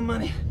 He has the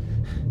money.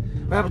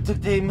 Robert took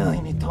the $8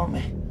 million, he told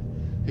me.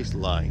 He's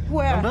lying.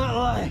 Where? I'm not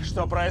lying.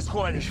 Что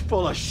происходит?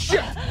 Full of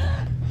shit!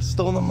 He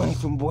stole the money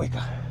from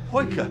Boyka.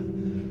 Boyka,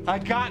 I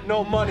got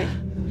no money.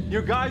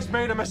 You guys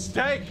made a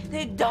mistake.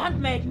 They don't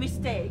make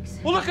mistakes.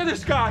 Well, look at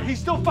this guy. He's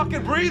still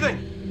fucking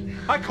breathing.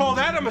 I call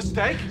that a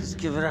mistake. Just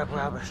give it up,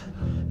 Robert.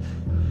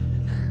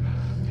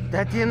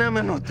 Dati una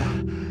minuto.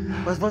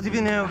 Позвольте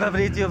мне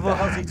говорить его. What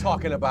the hell's he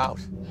talking about?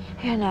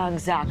 You know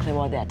exactly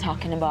what they're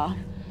talking about.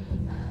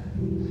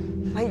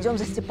 Пойдем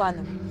за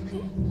Степаном.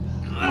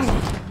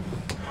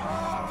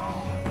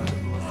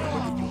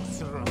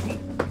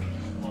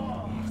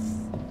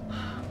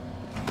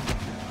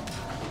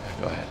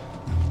 Go ahead.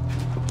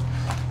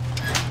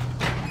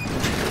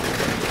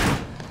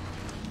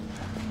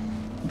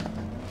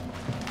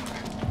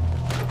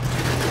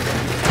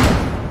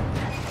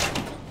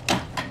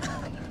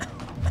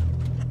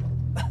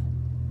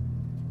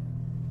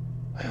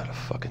 I ought to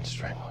fucking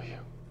strangle you.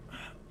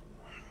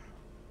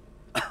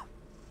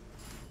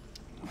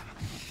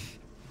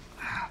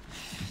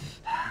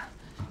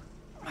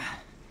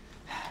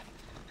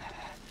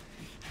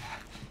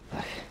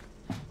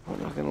 We're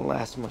not gonna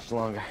last much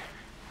longer.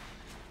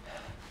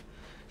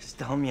 Just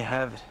tell him you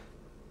have it.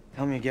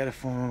 Tell him you get it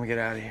for him when we get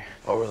out of here.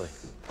 Oh, really?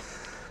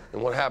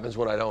 And what happens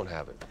when I don't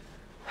have it?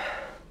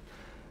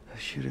 They'll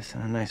shoot us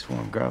in a nice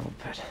warm gravel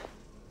pit.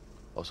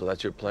 Oh, so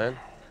that's your plan?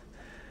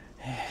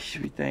 Yeah, you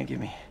should be thanking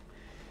me.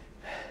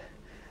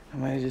 I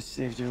might have just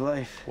saved your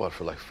life. What,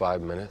 for like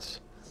 5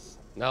 minutes?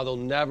 Now they'll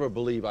never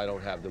believe I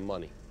don't have the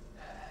money.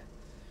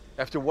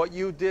 After what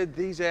you did,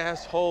 these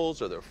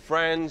assholes or their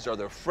friends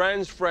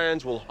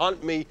will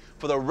hunt me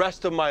for the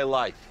rest of my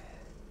life.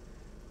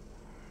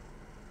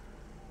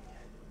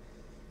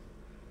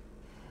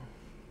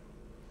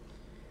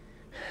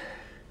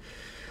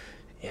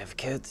 You have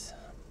kids?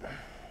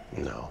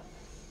 No.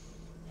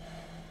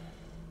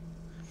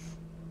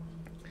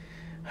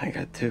 I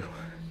got 2.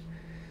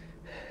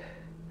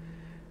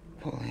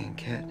 Paulie and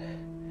Kat.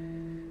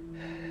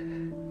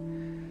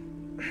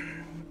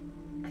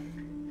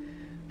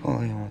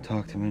 Paulie won't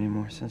talk to me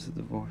anymore since the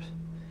divorce.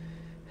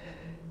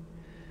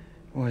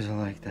 Boys are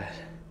like that.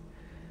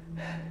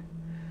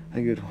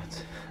 The good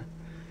ones.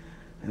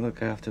 They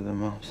look after their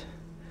moms.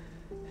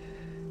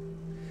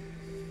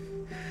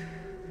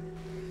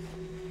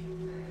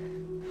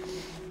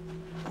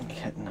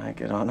 Kat and I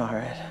get on all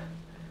right.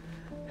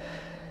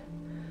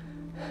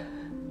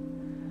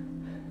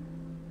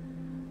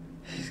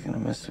 She's gonna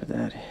miss her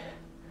daddy.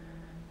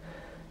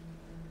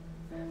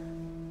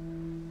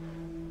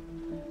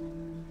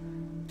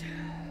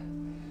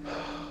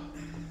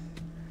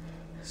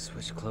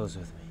 Switch clothes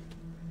with me.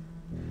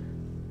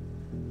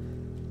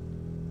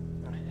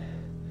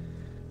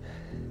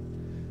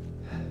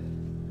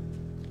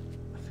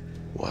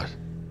 What?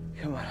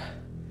 Come on.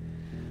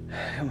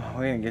 Come on,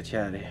 we're gonna get you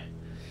out of here.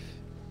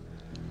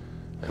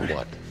 And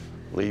what?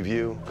 Leave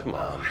you? Come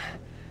on.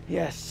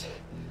 Yes,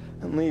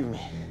 and leave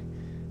me.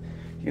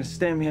 You're gonna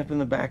stand me up in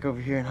the back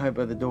over here and hide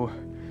by the door.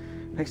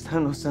 Next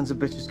time those sons of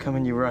bitches come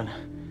in, you run.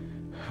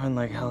 Run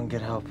like hell and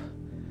get help.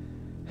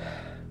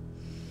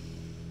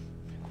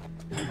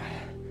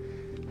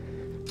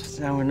 It's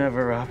now or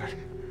never, Robert.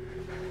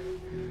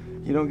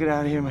 You don't get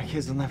out of here, my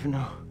kids will never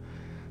know.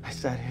 I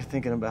sat here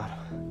thinking about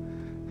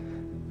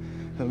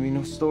them. There'll be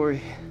no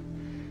story,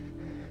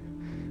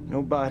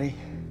 no body,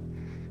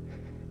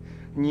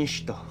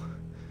 nisto.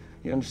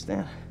 You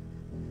understand?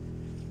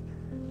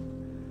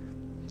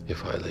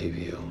 If I leave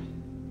you.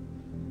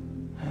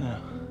 I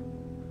know.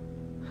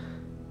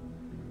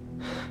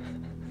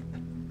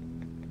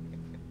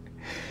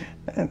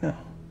 I know.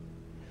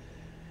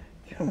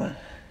 Come on.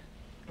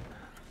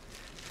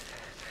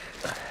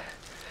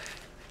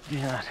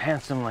 You're not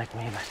handsome like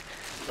me,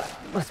 but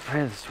let's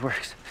pray this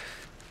works.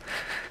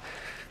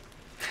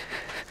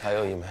 I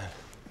owe you, man.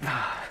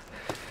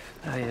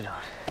 No, you don't.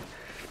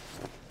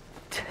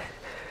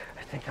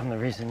 I think I'm the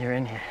reason you're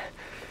in here.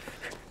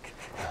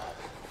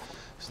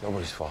 It's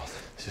nobody's fault.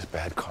 It's just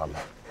bad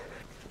karma.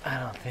 I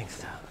don't think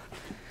so.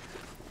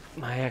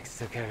 My ex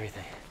took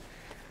everything.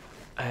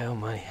 I owe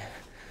money.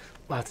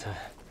 Lots of it.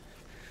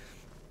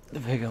 The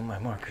big on my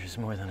marker is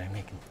more than I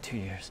make in 2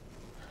 years.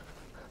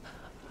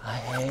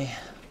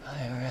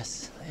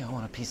 IRS, they all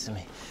want a piece of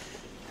me.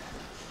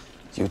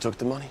 You took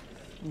the money?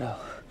 No.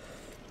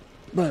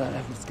 But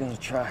I was gonna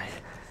try.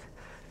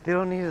 They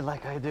don't need it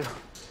like I do.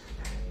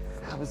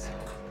 I was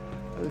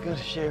gonna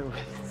share it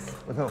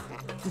with who?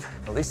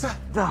 Elisa?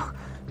 No,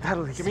 not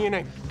Elisa. Give me your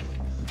name.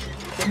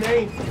 The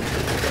name.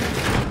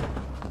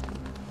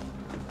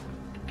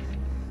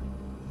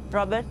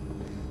 Robert,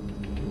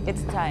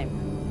 it's time.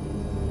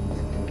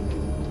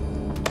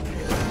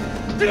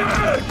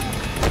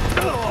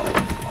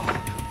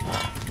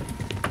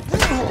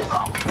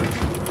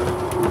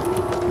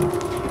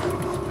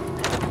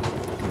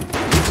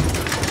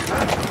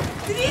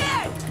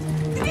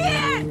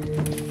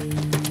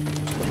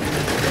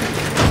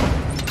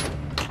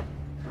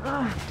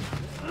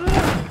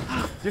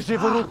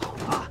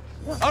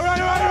 All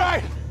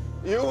right.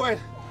 You win.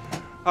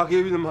 I'll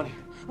give you the money.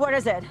 What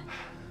is it?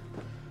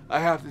 I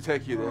have to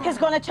take you there. He's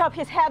gonna chop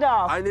his head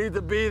off. I need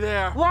to be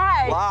there.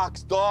 Why?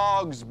 Locks,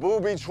 dogs,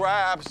 booby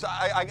traps.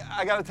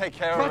 I gotta take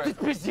care of it.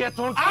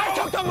 I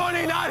took the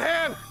money, not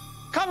him!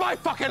 Cut my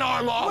fucking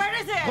arm off! Where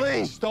is it?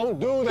 Please, don't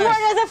do this!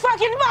 Where is the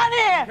fucking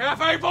money?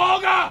 Cafe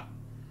Volga!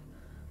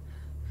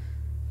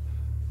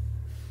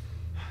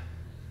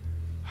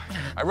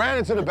 I ran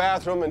into the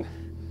bathroom and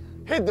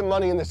hid the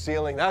money in the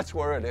ceiling. That's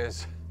where it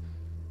is.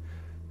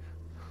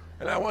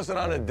 And I wasn't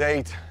on a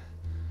date.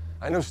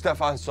 I knew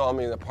Stefan saw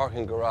me in the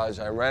parking garage.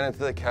 I ran into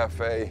the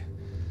cafe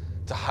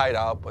to hide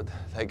out, but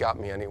they got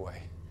me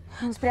anyway.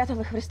 Он спрятал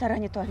их в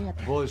ресторане туалет.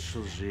 Больше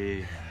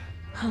лжи.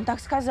 Он так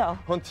сказал.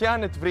 Он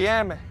тянет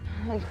время.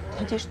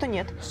 Надеюсь, что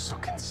нет.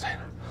 Сукин сын.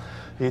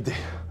 Иди.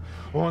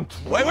 Он...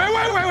 Wait,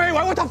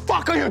 what the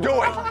fuck are you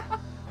doing?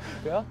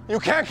 Yeah? You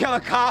can't kill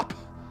a cop.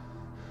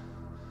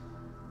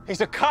 He's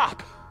a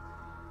cop.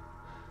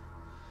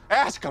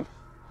 Ask him.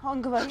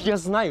 Он говорит... Я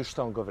знаю,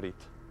 что он говорит.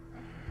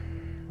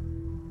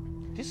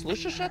 Ты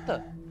слышишь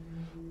это?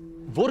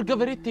 Вор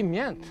говорит, ты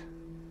мент.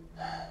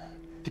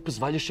 Ты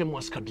позволишь ему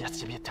оскорблять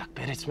себя так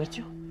перед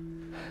смертью?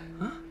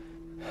 А?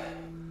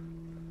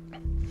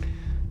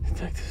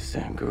 Detective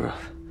Sam grew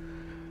up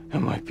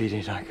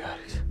NYPD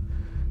narcotics.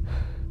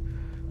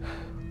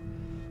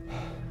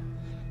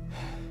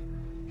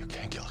 You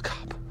can't kill a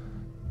cop.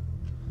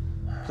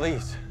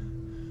 Please.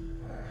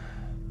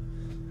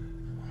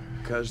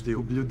 Каждый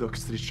ублюдок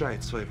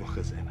встречает своего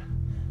хозяина.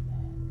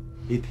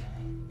 Иди.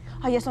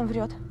 А если он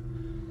врет?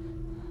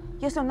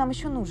 Если он нам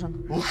еще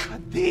нужен?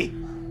 Уходи!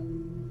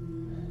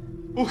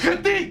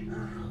 Уходи!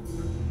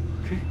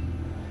 Okay.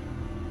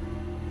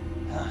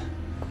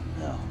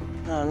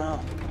 No.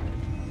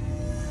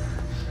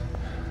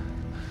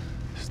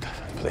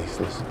 Stefan, please,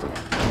 listen to me.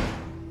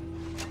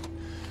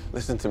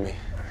 Listen to me.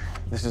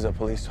 This is a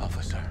police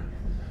officer.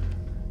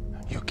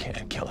 You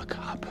can't kill a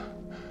cop.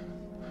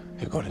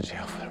 You go to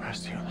jail for the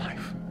rest of your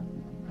life.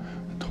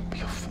 Don't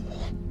be a fool.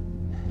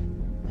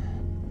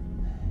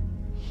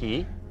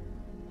 He?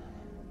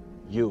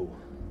 You.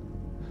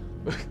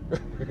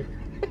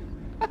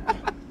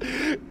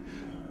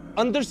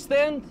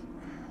 Understand?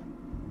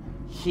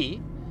 He?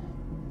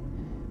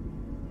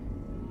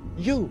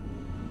 You.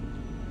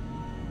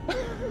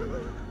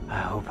 I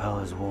hope hell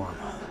is warm.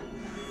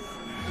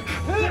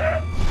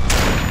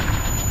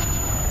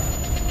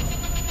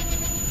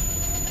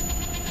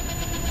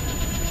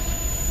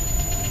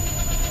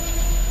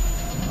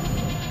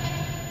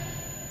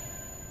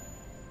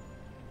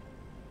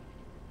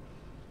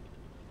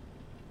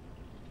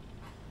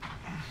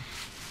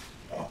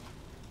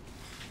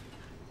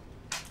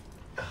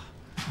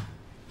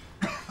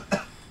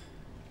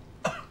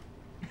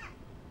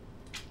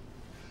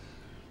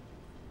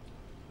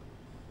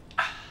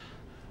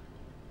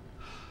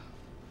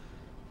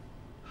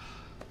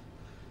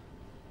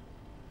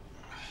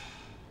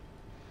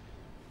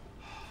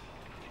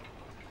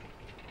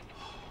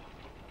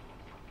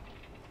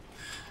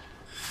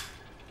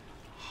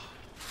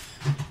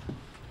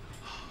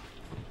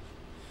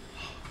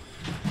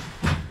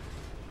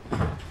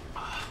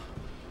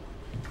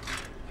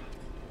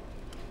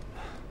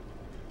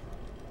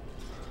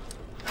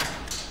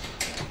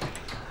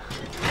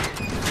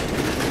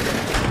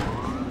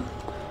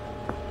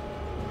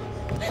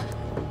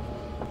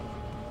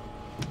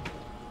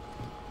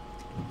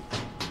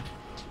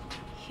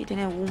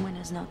 Hitting a woman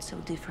is not so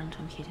different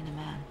from hitting a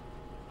man.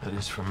 That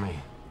is for me.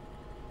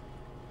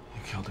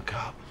 You killed a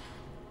cop.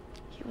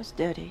 He was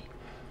dirty.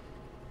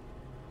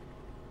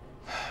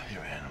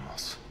 You're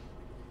animals.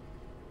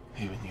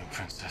 Even you,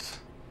 princess.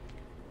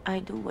 I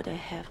do what I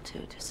have to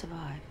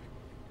survive.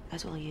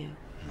 As will you.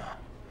 No.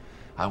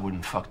 I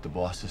wouldn't fuck the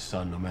boss's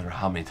son no matter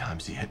how many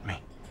times he hit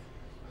me.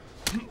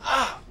 You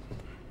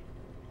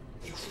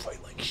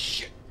fight like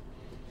shit.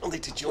 Don't they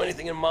teach you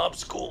anything in mob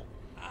school?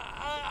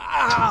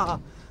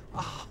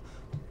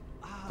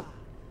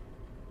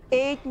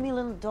 $8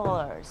 million,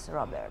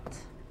 Robert.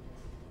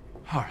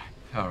 All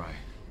right.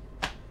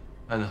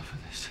 Enough of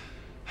this.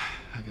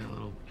 I got a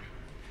little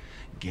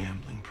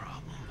gambling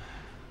problem.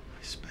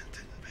 I spent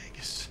it in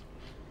Vegas.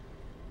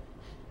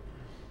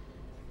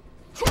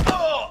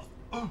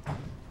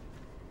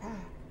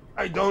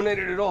 I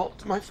donated it all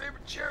to my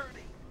favorite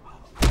charity.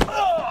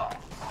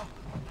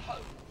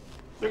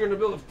 They're gonna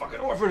build a fucking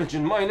orphanage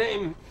in my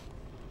name.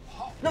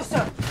 Ну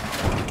все.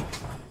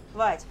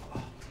 Хватит.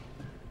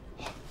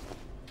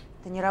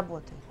 Это не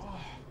работает.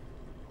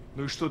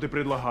 Ну и что ты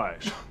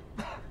предлагаешь?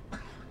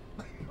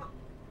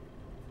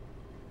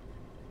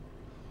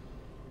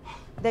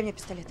 Дай мне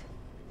пистолет.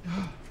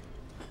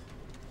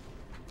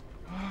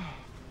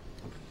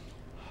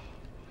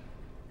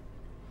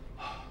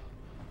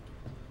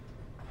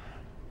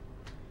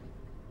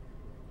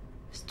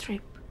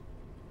 Strip.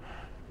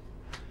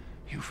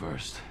 You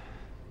first.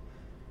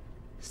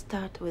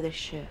 Start with a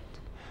shirt.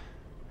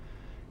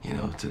 You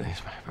know,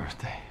 today's my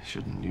birthday.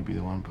 Shouldn't you be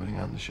the one putting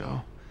on the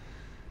show?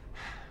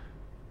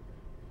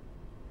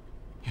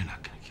 You're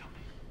not gonna kill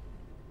me.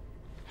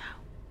 No.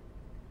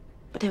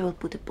 But I will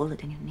put a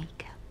bullet in your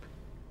kneecap.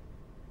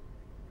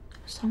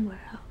 Or somewhere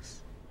else.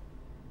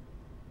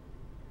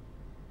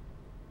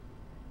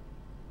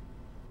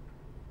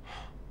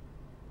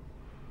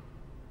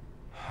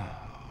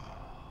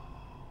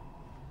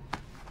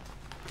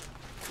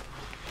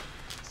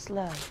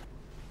 Slow.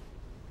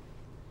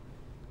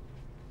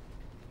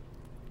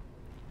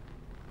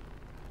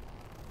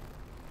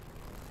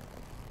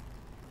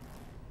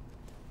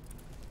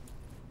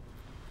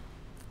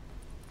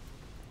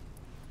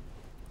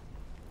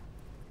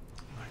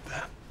 Like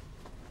that.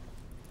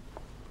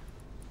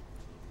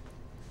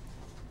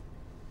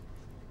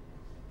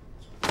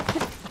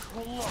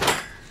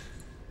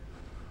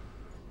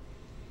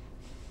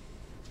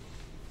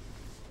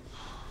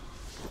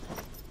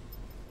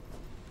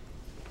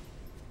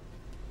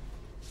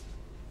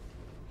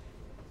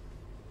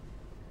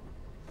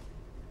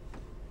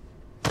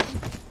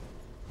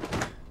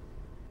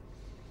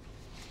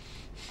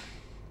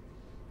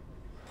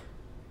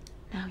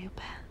 Now your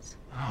pants.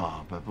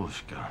 Oh,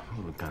 babushka,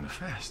 moving kind of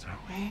fast,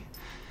 aren't we?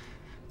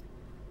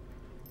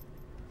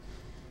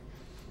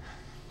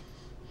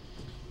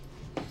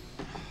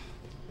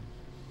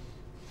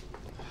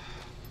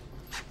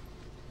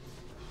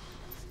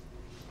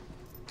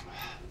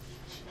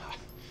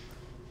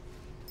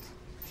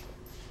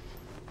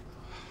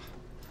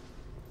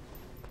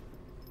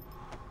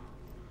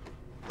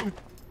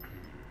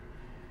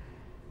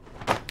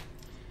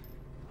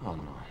 Oh,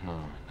 no,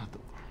 not the...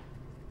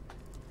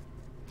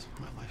 It's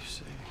my life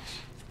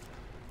savings.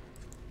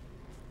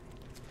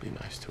 Be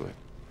nice to it.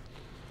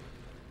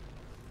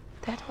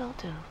 That will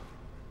do.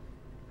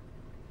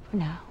 For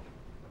now.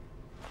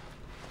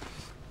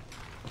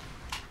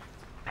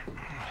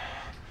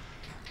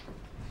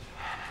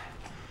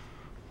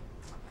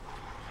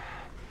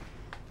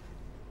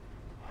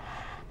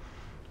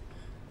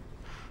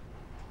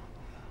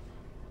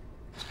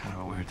 It's kind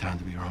of a weird time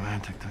to be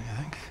romantic, don't you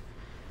think?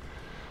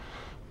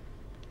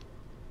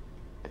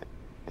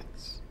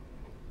 It's...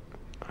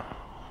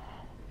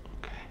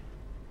 okay.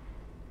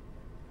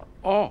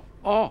 Oh,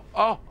 ow!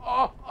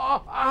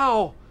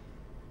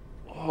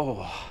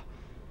 Oh.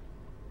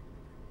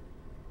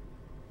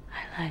 I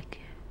like it.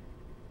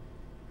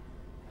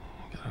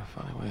 You got a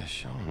funny way of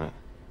showing it.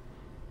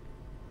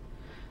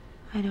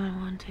 I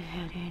don't want to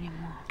hurt you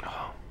anymore.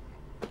 Oh,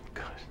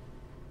 good.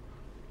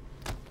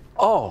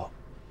 Oh,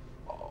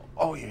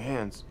 your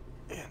hands.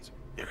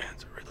 Your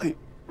hands are really,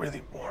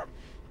 really warm.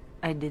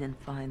 I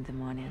didn't find the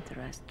money at the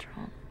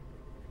restaurant.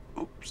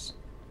 Oops.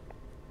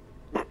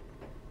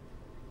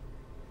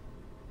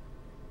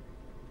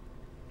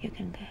 You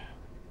can go.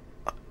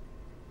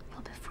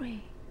 You'll be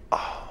free.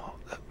 Oh,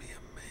 that'd be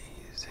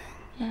amazing.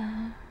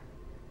 Yeah.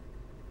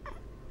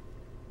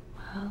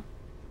 Well,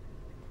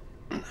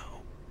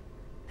 No,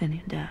 then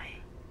you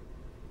die.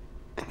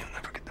 and you'll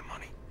never get the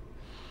money.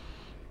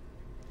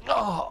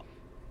 Oh.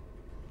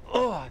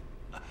 I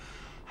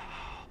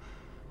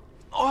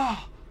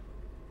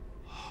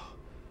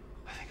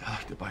think I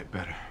like the bite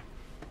better.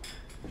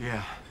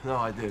 Yeah, no,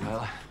 I did.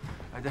 I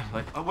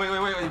definitely. Oh, wait.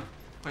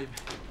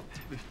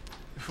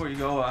 Before you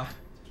go,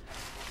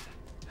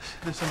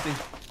 there's something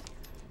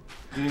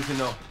you need to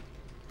know.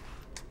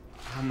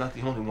 I'm not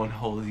the only one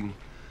holding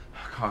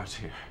cards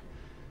here.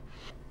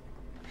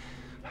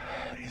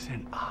 Isn't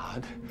it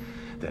odd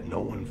that no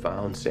one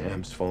found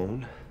Sam's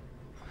phone?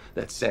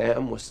 That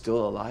Sam was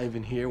still alive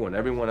in here when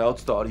everyone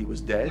else thought he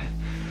was dead?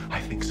 I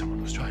think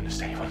someone was trying to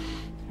save him.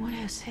 What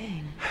are you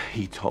saying?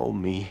 He told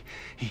me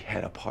he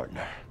had a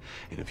partner.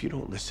 And if you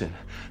don't listen,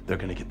 they're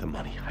gonna get the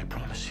money, I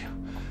promise you.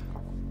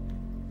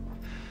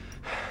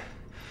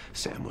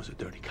 Sam was a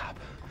dirty cop.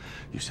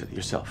 You said it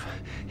yourself.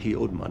 He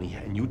owed money,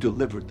 and you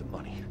delivered the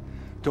money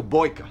to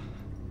Boyka.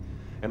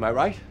 Am I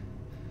right?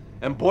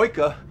 And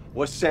Boyka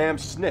was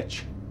Sam's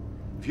snitch.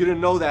 If you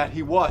didn't know that,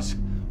 he was.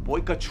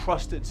 Boyka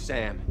trusted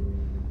Sam.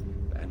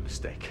 Bad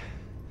mistake.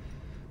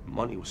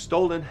 Money was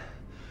stolen.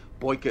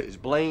 Boyka is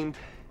blamed.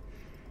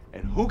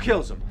 And who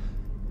kills him?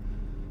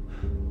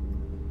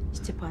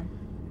 Stepan.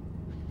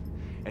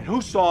 And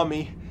who saw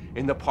me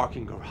in the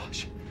parking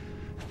garage?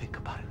 Think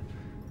about it.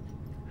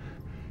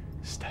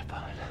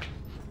 Stepan.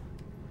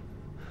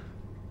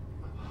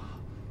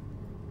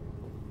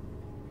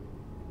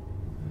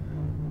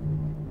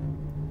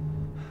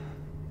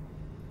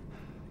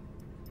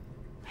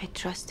 I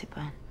trust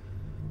Stepan.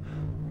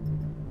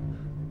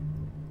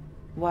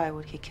 Why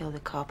would he kill the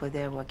cop if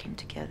they're working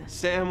together?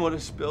 Sam would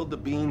have spilled the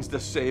beans to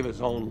save his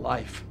own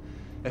life.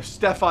 If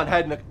Stefan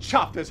hadn't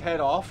chopped his head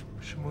off.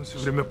 Почему он все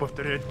время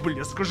повторяет,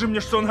 бля, скажи мне,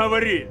 что он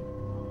говорит?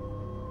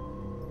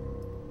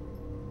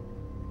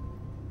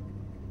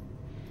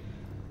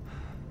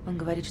 Он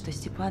говорит, что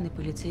Степан и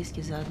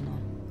полицейский заодно.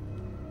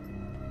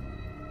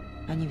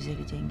 Они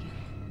взяли деньги.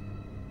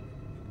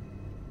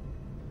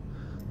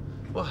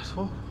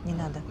 What? Не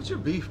надо. What's your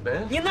beef,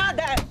 man? Не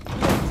надо!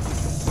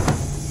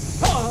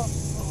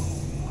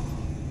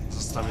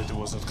 Заставить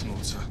его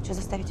заткнуться. Что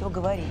заставить его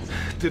говорить?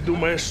 Ты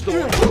думаешь, что...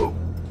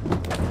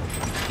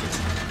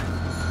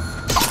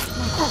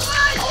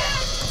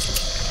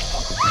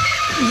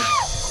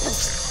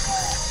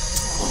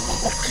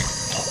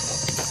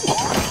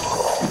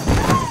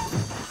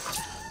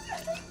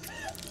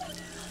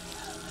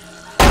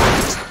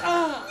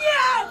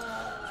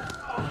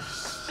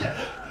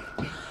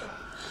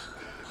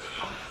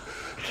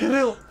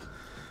 Кирилл!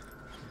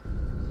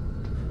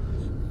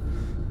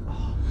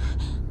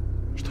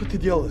 Что ты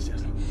делал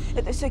здесь?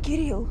 Это все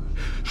Кирилл.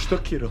 Что,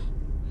 Кирилл?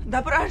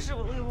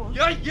 Допрашивал его.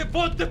 Я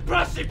его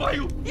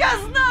допрашиваю! Я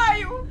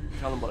знаю!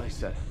 Tell him what I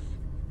said.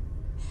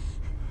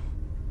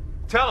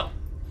 Tell him!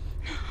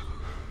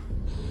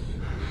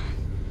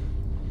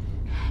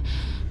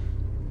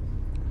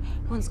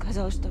 Он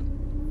сказал, что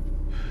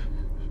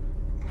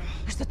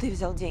ты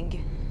взял деньги.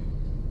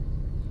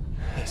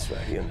 That's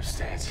right, he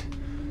understands.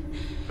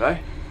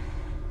 Right?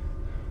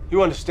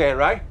 You understand,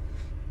 right?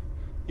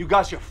 You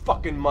got your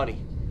fucking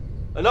money.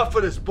 Enough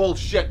of this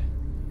bullshit.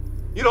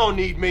 You don't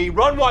need me.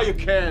 Run while you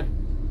can.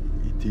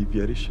 И ты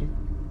веришь им?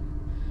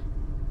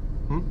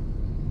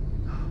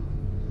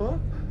 What?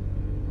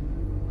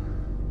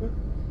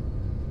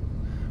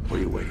 What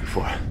are you waiting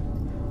for?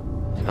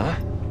 Huh?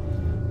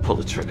 Pull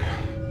the trigger.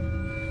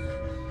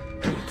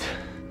 Do it.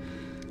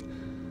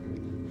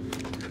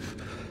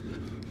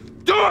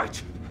 Do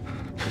it!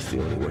 That's the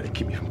only way to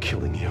keep me from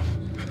killing you.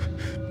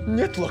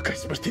 Нет лока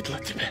смерти для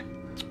тебя.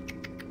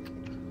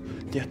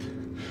 Нет.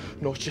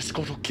 Но очень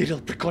скоро Кирилл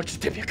прикончит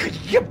тебя к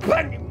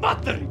ебаной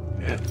матери.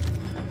 Нет.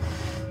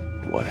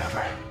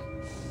 Whatever.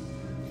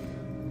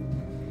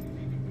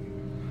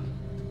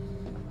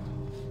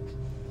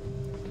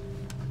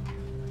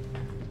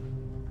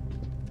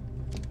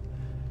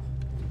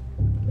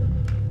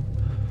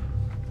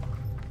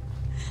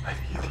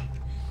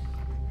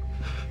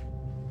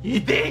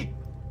 Иди!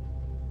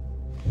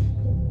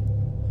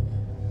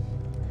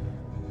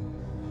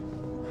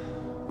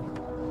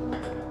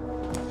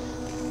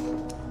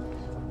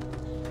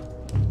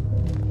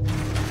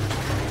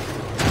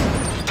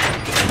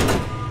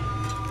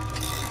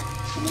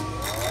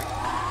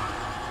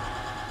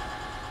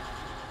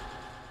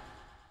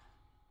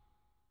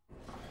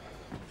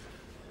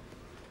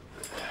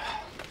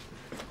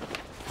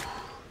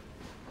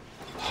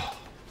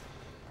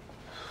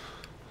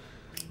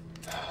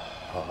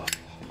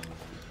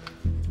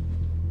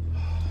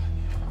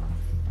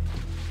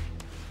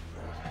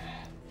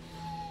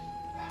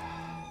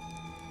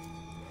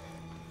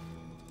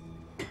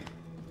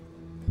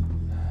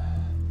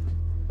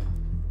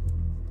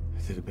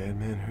 Did a bad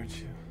man hurt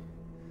you?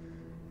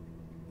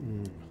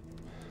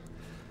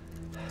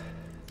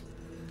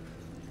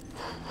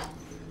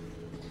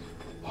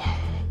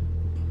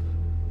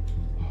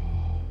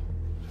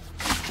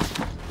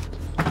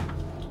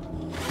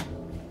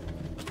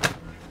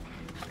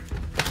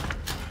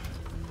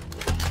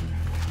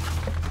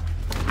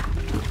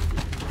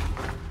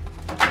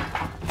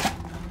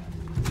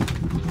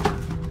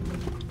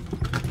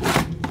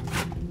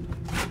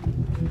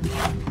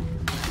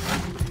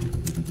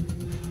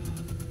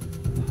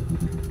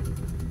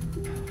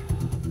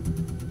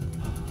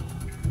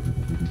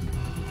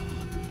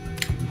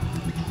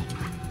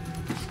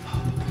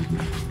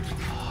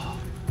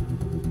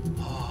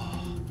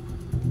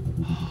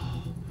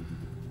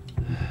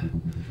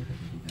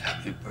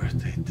 Happy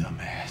birthday,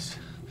 dumbass.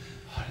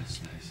 Oh, that's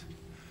nice.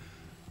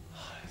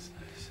 Oh, that's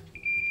nice.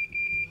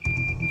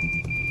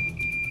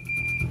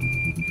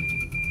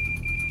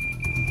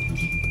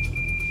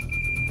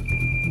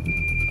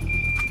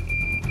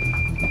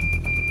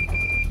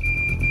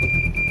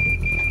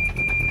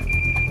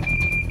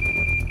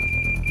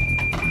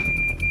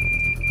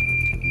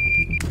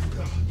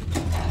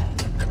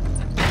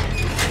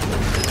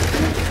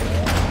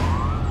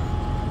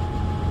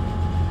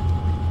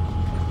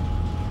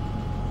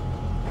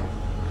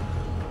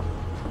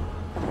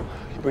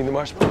 You bring the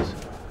marshmallows?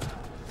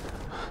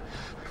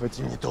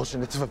 Вадим не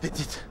должен этого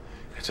видеть.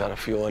 It's out of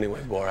fuel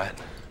anyway, Borat.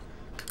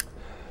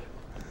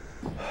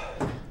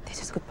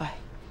 This is goodbye.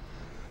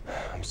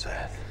 I'm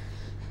sad.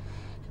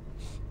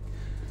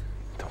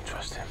 Don't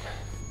trust him.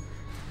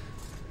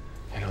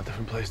 You know,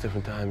 different place,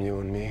 different time, you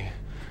and me.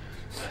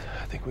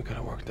 I think we could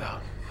have worked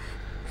out.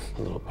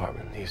 A little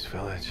apartment in the East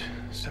Village,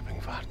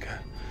 sipping vodka,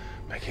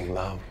 making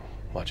love,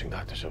 watching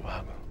Dr.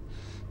 Zhivago.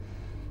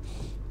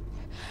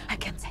 I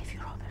can save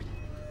you, Robert.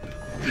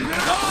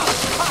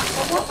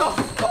 What the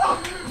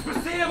fuck?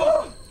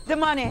 The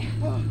money.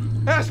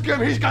 Ask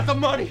him, he's got the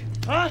money.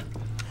 Huh?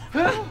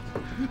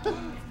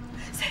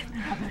 Save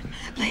me, Robert.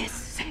 Please,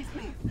 save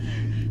me.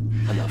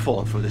 I'm not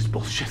falling for this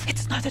bullshit.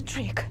 It's not a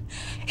trick.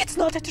 It's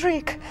not a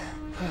trick.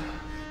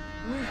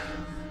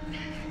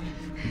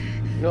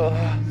 No.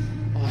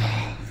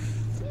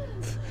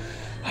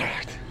 All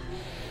right.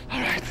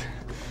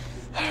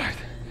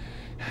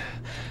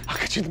 I'll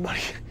get you the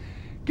money.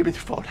 Give me the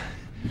phone.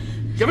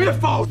 Give me the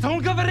phone!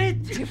 Он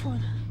говорит!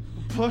 Телефон.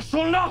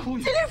 Пошел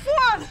нахуй!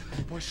 Телефон!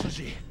 Больше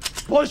жи!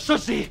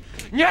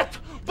 Нет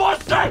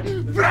больше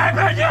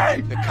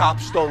времени! The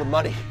cops stole the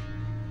money.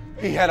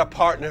 He had a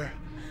partner,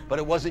 but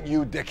it wasn't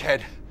you,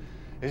 dickhead.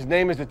 His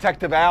name is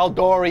Detective Al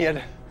Dorian.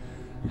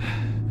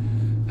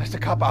 That's the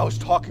cop I was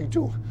talking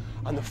to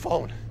on the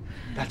phone.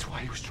 That's why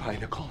he was trying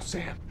to call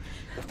Sam,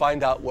 to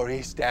find out where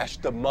he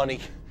stashed the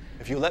money.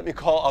 If you let me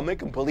call, I'll make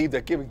him believe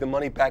that giving the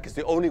money back is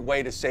the only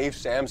way to save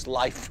Sam's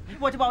life.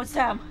 What about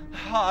Sam?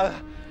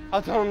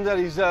 I'll tell him that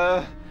he's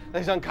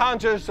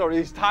unconscious or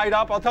he's tied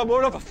up. I'll tell him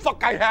whatever the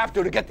fuck I have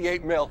to get the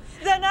 $8 million.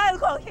 Then I'll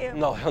call him.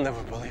 No, he'll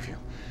never believe you.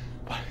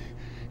 But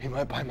he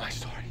might buy my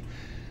story.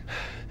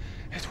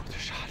 It's worth a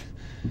shot.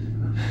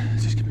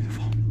 Just give me the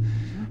phone.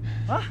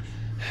 Huh?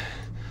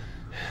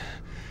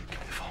 Give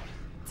me the phone.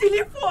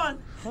 Телефон!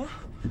 Huh?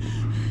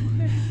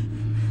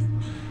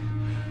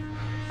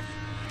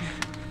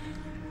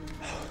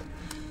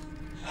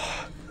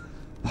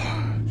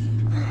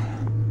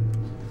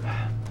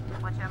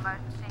 What's your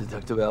emergency?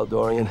 Detective Al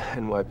Dorian,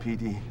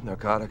 NYPD,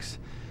 narcotics.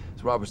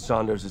 It's Robert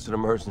Saunders. It's an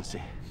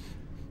emergency.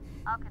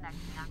 I'll connect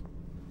you.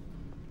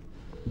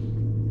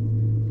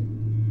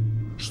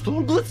 Что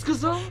он, блядь,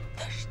 сказал?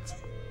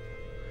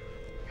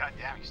 God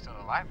damn, he's still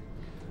alive?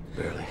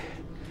 Barely.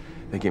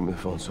 They gave me the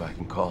phone so I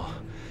can call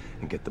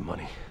and get the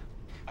money.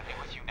 Are they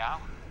with you now?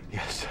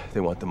 Yes,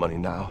 they want the money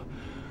now.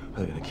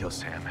 Or they're gonna kill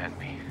Sam and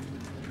me.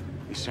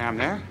 Is Sam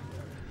there?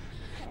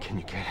 Can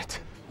you get it?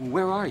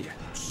 Where are you?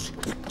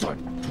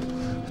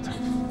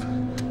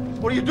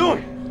 What are you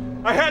doing?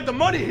 I had the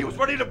money. He was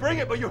ready to bring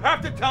it, but you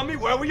have to tell me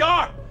where we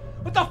are.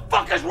 What the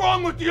fuck is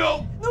wrong with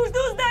you? Нужно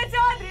узнать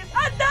адрес.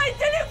 Отдай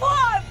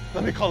телефон!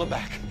 Let me call him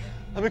back.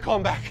 Let me call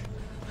him back.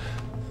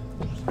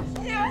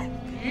 Нет.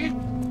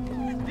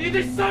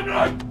 Иди со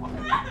мной!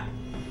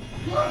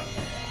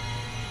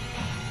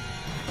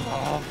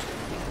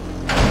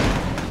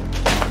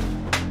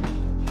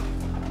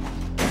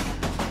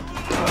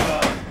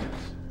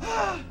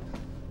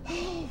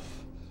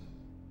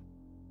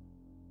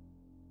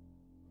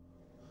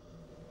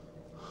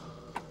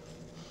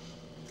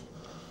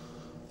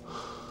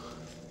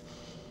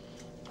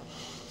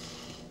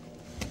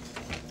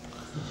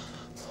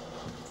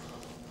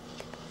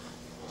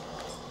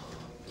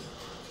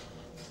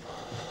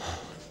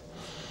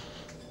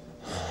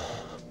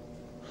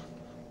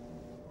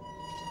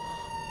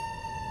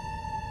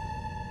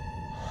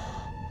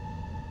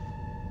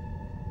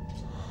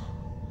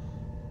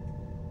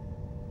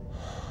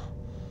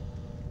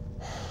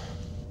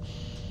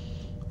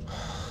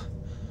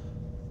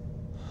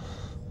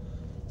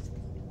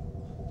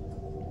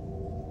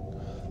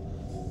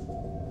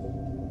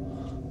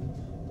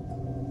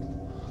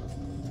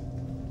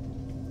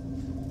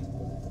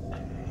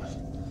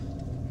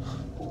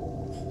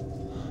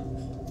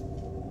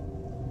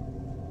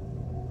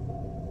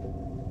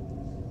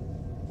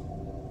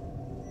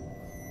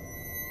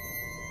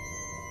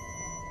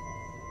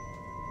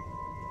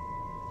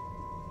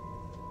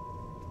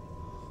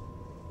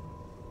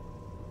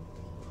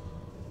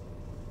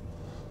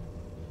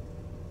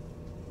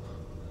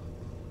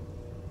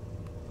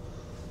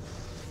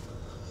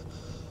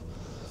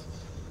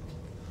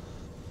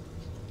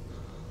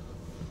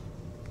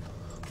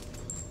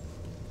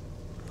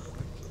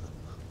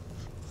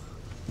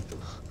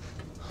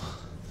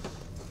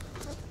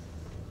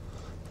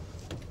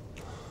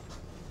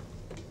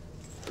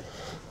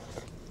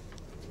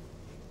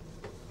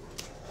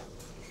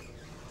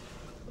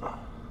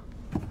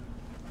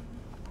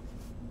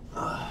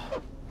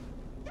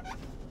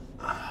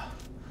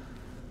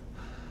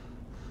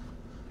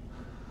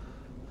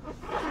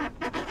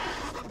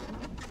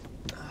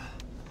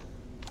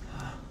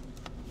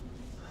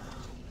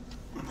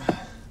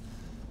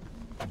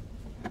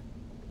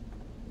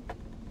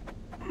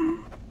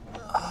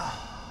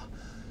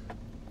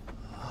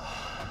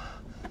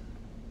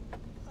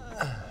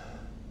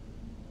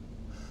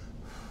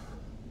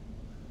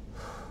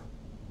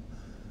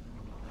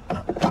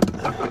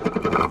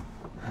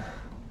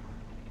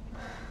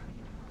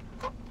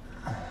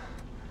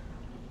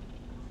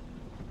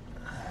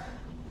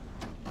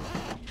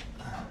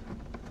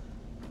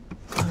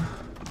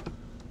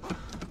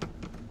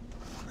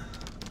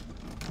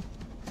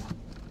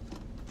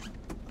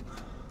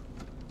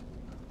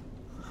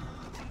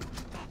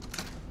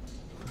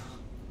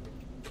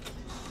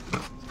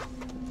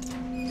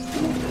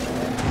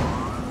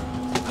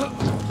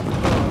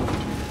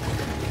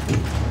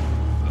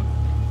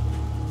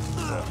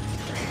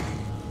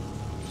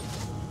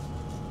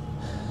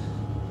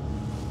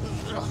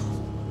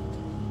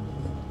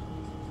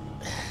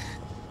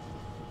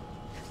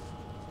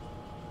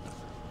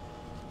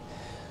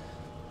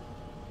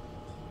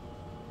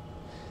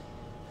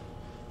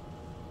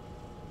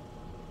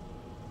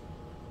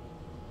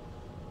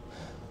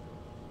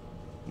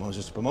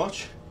 Можешь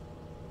помочь?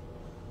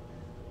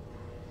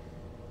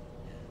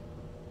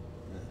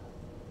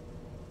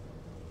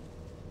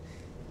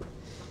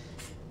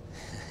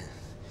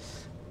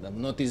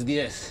 Давно ты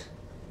здесь.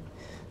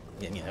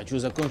 Я не хочу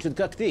закончить,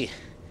 как ты.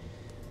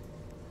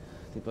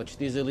 Ты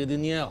почти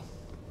заледенел.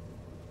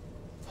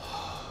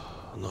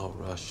 No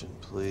Russian,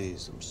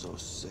 please. I'm so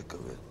sick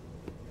of it.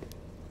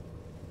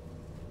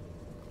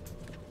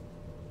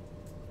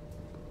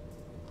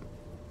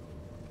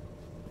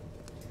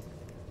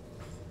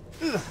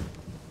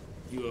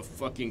 You a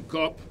fucking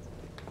cop?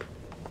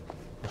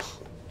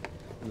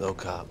 No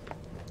cop.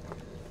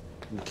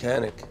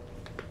 Mechanic.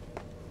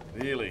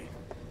 Really?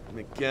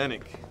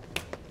 Mechanic.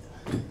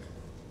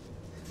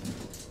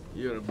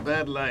 You're a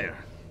bad liar.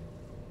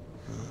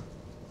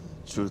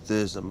 Truth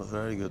is, I'm a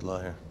very good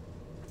liar.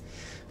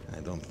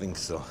 I don't think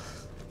so.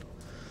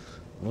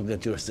 Look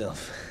at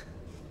yourself.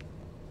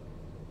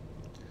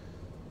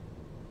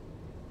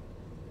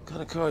 What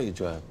kind of car you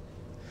drive?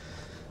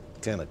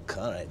 What kind of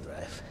car I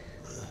drive?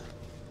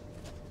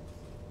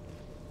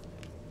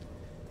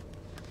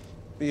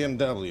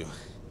 BMW.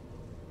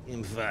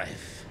 M5.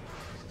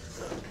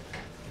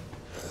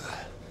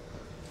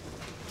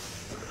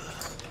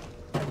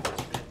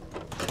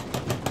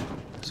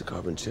 Is it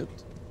carbon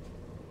chipped?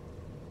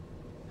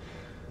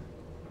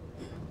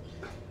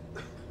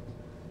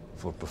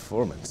 For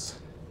performance.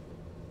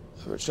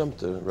 Ever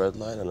jumped a red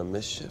light on a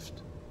missed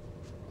shift?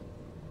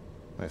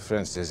 My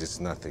friend says it's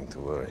nothing to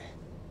worry.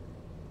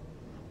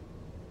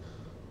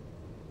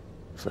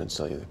 Friend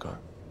sell you the car?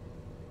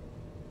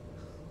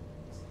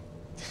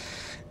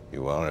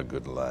 You are a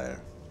good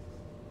liar.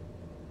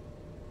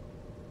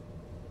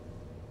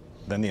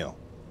 Daniel.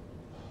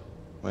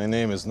 My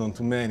name is known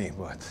to many,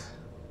 but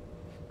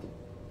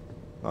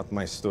not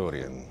my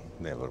story and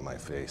never my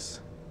face.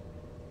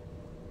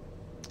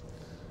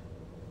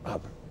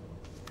 Robert.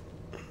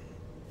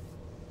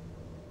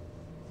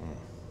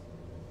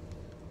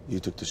 You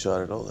took the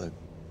shot at Oleg.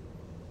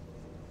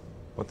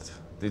 What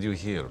did you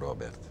hear,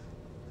 Robert?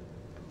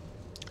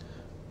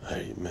 I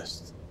heard you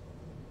missed.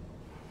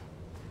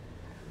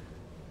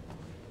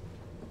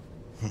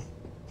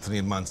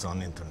 3 months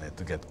on internet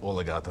to get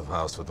Oleg out of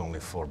house with only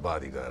 4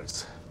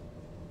 bodyguards.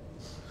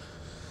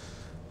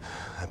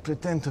 I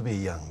pretend to be a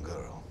young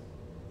girl.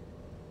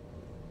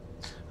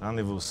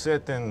 Rendezvous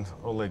set and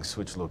Oleg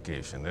switch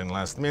location, then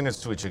last minute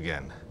switch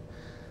again.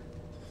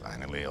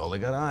 Finally,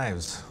 Oleg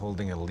arrives,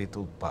 holding a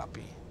little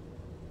puppy.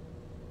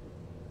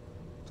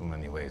 Too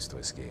many ways to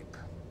escape.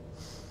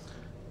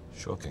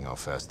 Shocking how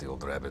fast the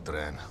old rabbit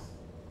ran.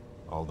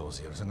 All those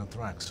years in a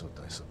tracksuit,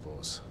 I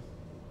suppose.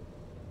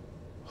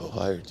 Who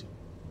hired you?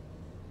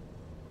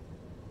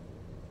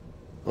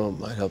 Well, it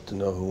might help to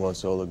know who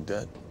wants Oleg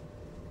dead.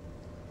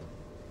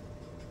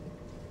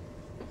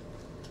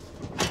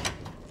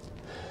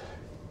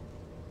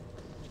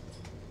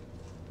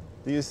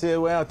 Do you see a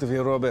way out of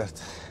here,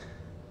 Robert?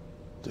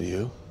 Do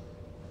you?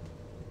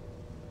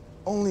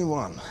 Only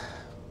one,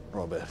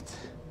 Robert.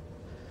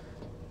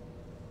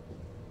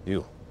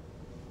 You.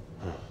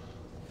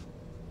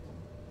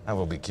 I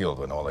will be killed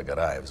when Oleg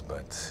arrives,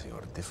 but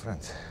you're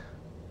different.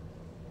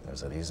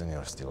 There's a reason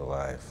you're still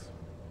alive.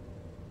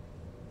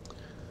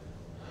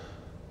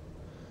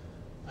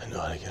 I know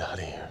how to get out of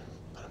here,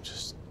 but I'm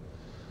just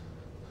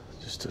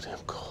too damn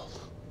cold.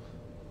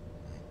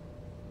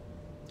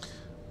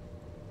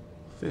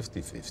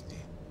 50-50.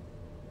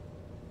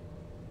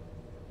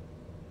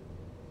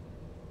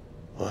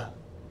 What?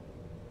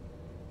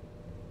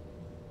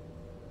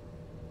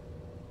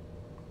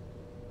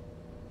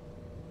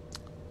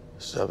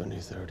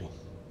 $70-30.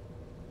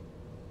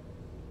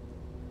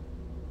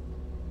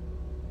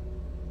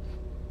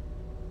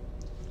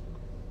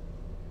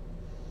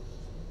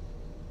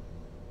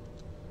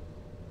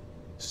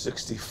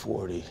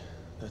 $60-40.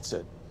 That's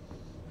it.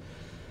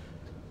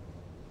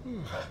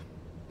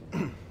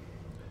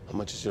 How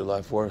much is your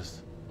life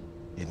worth?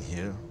 In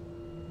here,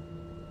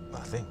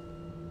 nothing.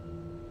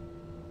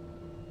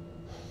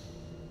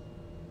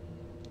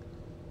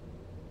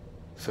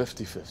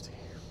 50-50.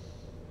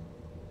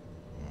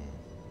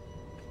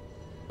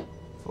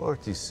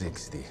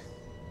 40-60.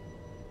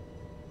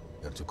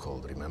 You're too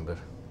cold, remember?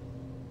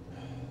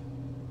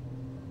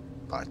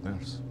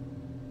 Partners?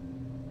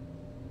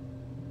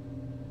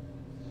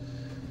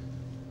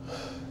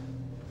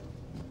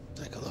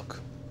 Take a look.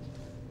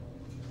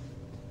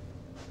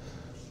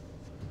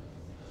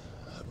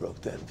 I broke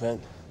that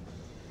vent.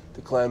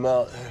 To climb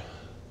out,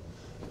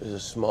 there's a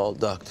small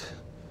duct.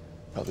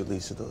 Probably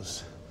leads to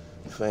those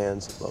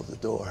fans above the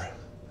door.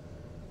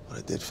 What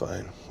I did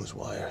find was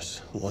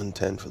wires.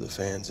 110 for the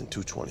fans and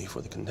 220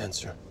 for the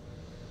condenser.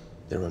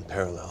 They run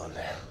parallel in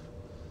there.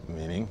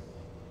 Meaning?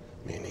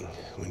 Meaning,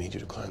 we need you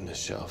to climb this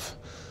shelf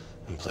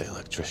and play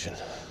electrician.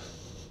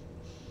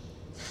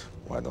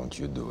 Why don't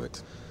you do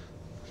it?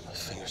 My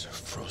fingers are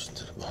frozen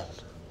to the bone.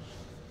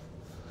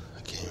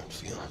 I can't even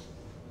feel them.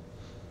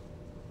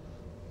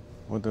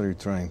 What are you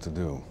trying to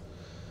do?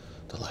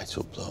 The lights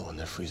will blow when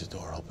their freezer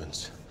door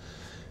opens.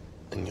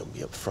 And you'll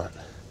be up front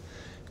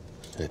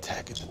and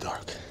attack in the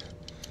dark.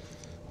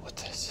 With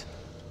this.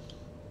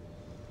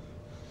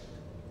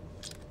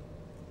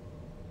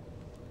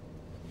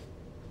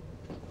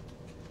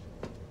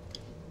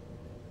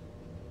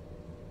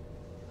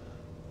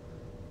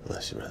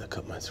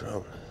 cut my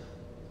throat.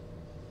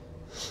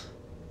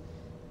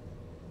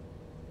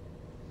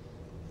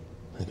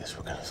 I guess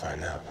we're gonna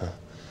find out, huh?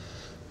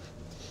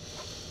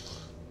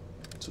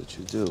 That's what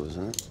you do,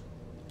 isn't it?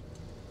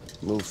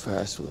 Move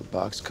fast with a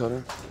box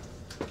cutter,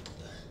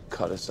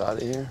 cut us out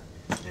of here.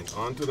 And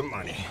on to the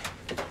money.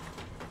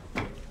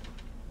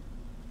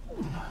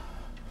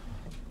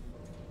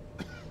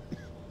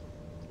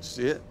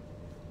 See it?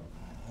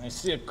 I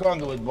see a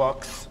conduit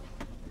box.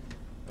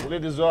 The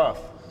lid is off.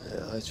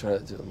 Yeah, I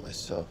tried to do it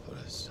myself, but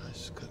I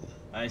just couldn't.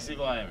 I see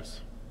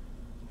wires.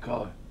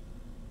 Color.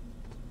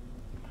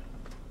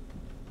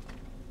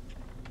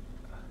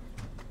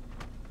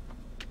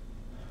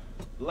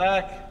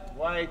 Black,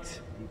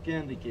 white, and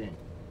candy cane.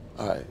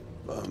 All right,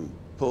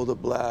 pull the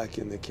black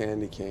and the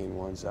candy cane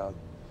ones out.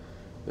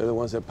 They're the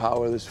ones that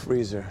power this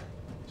freezer.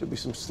 Should be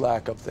some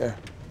slack up there.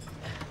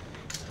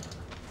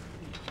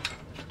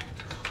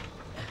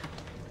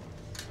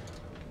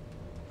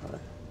 All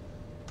right.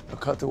 Now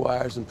cut the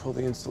wires and pull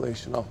the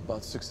insulation off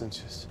about 6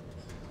 inches.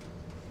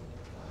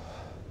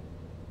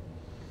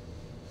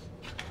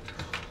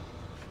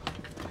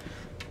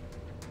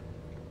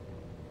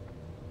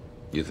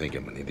 You think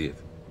I'm an idiot?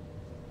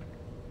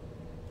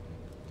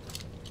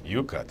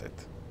 You cut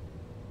it.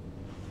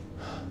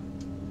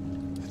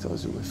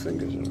 Those are my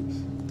fingers.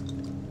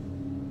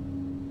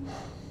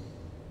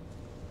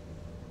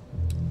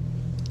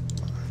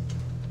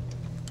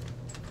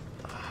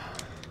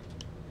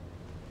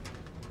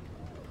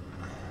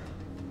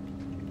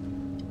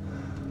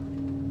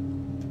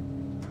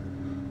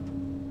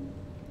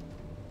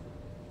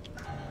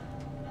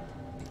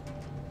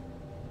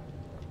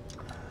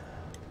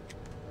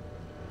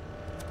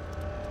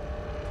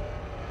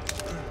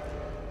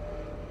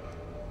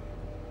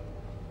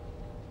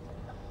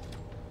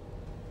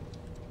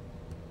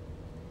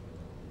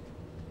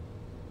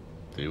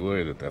 So you're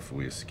worried that after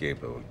we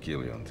escape, I will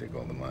kill you and take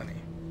all the money?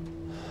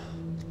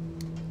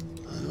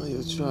 I know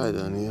you tried,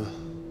 O'Neill.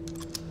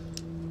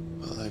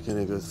 But like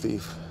any good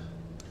thief,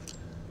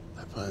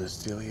 I plan to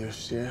steal your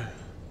share.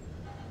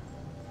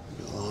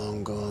 You'll be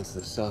long gone to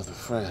the south of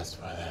France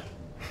by then.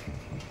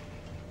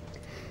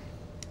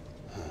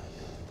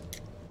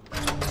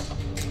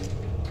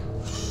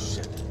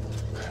 Shit.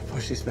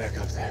 Push these back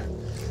up there.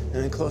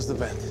 And then close the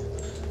vent.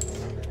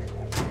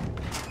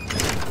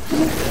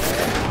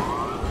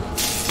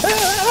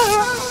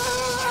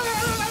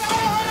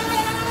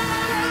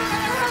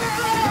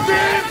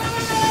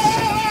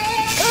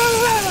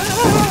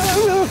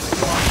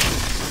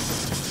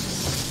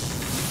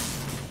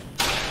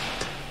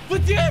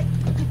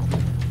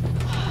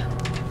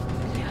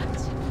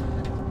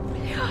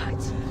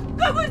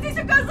 Как он здесь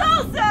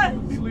оказался?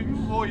 Милый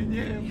мой,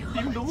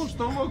 не думал,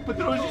 что он мог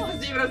подружиться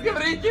с ним,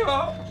 разговорить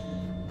его.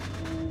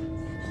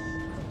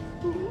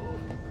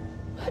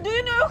 Do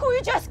you know who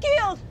you just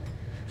killed?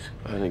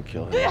 I didn't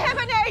kill him. Do you have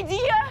any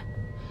idea?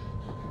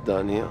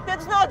 Daniel.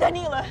 That's not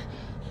Danila.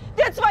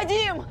 That's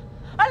Vadim.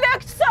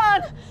 Oleg's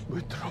son.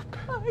 Мы трупы.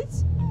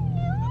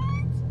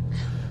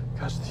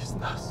 Каждый из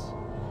нас.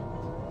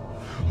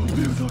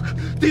 Ублюдок,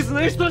 ты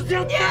знаешь, что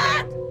сделал?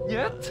 Нет!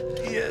 Нет?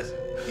 Yes,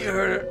 you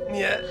heard her.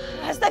 Нет.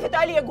 Оставь это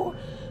Олегу.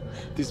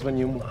 Ты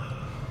звони ему.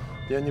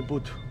 Я не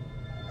буду.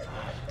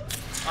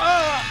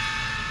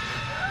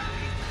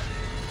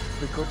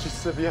 Прикончи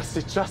себя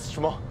сейчас,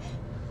 чмо.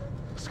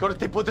 Скоро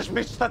ты будешь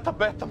мечтать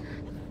об этом.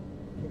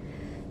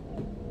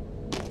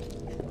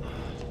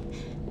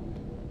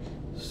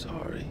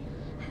 Sorry.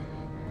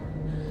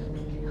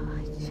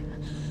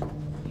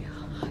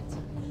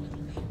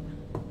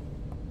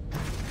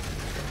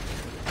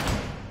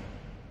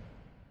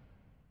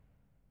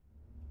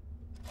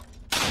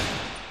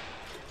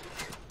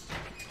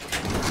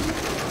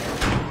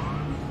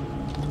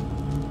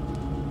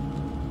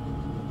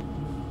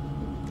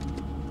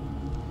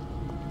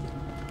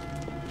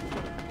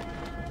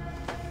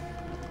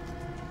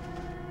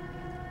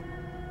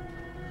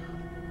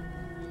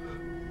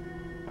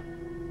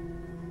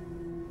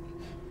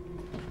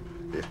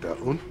 Это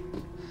он?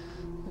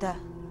 Да.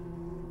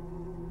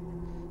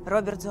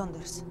 Роберт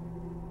Зондерс.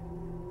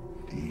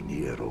 Ты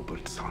не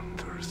Роберт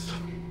Сандерс.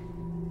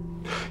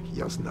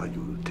 Я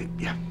знаю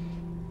тебя.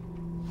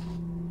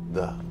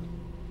 Да.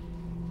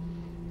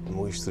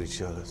 Мы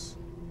встречались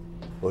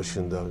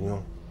очень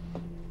давно.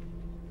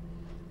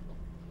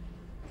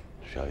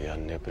 Что я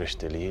не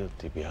пристрелил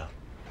тебя.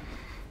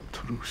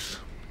 Трус.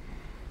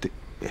 Ты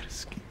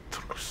мерзкий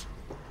трус.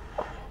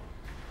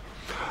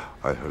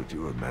 I heard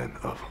you were a man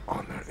of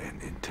honor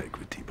and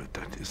integrity, but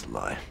that is a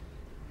lie.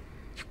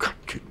 You can't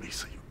kill me,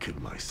 so you kill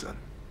my son.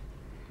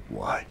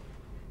 Why?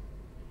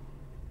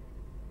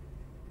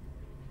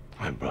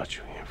 I brought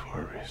you here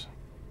for a reason.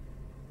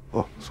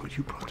 Oh, so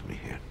you brought me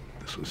here.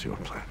 This was your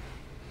plan.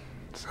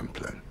 Some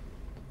plan.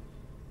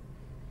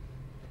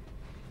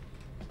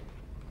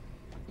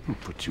 Who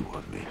put you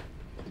on me?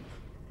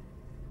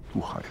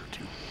 Who hired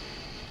you?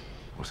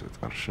 Was it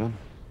Arshan?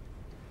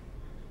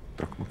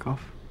 Tokmakov?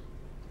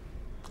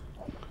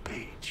 Who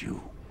paid you?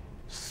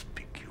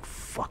 Speak, you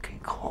fucking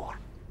whore.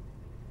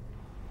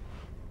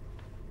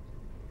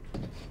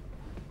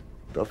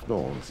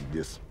 Давно он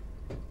здесь.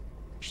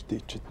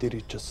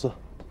 24 часа.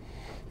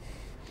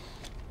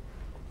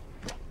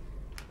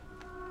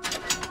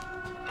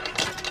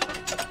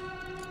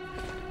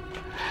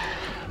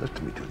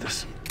 Let me do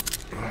this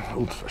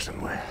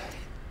old-fashioned way.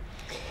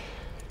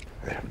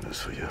 I have news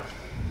for you.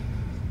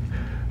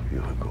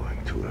 You are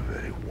going to a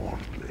very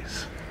warm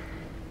place.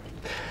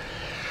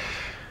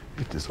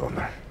 It is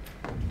honor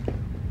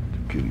to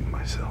kill you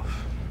myself.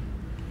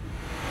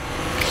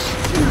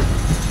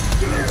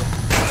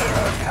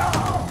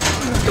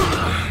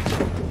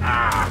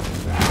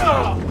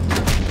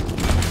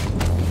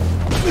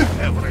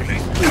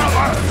 Everything.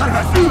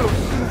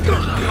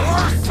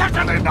 You're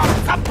certainly not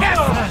the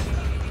best.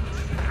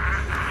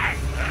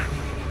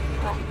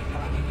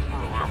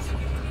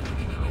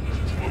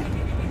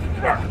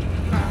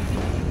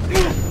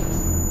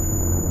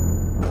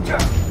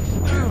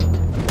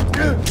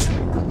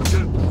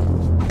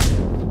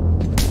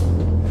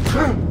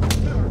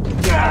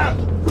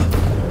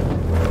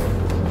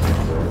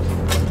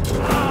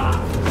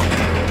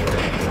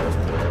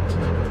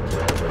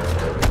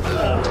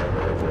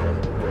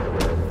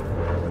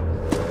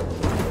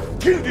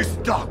 Kill this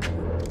dog!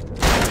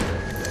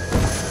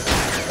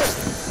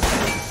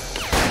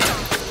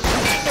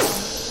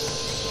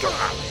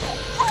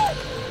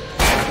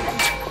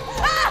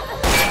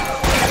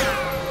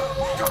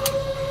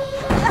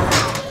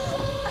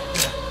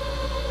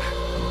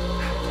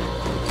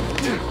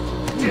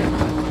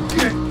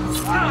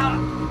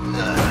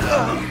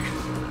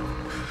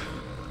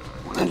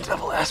 When the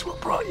devil asks what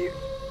brought you,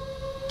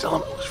 tell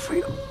him it was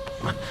freedom.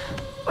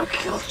 I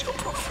killed you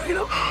for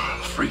freedom.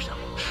 Freedom.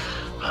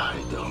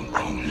 I don't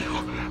own you.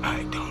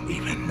 I don't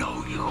even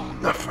know you.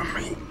 Not for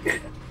me.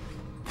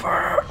 For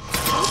her.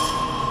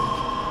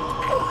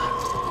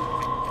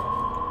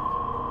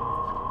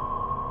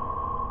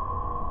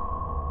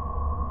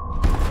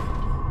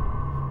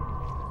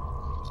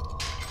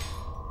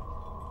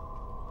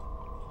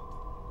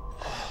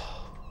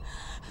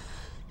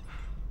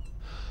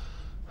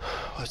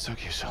 What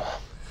took you so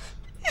long?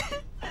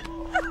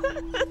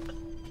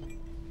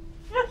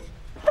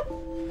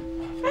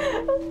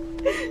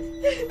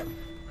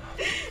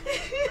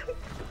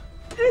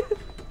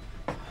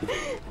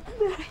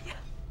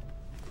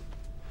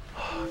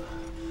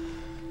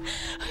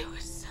 I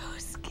was so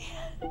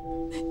scared.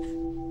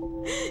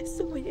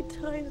 So many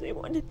times I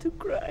wanted to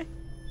cry.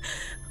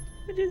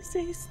 I just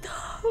say,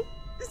 stop,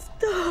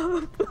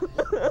 stop.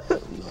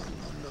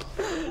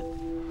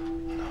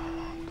 No,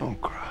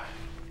 don't cry.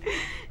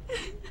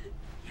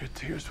 Your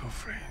tears will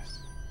freeze.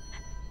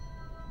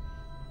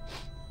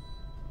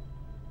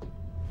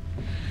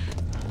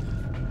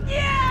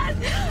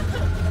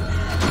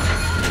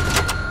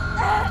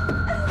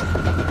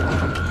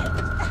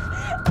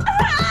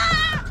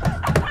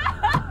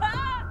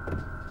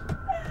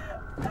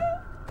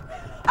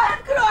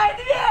 Открой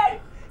дверь!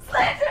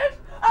 Слышишь?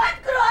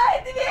 Открой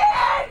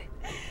дверь!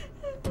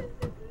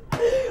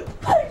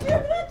 Why do you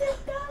let them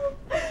go?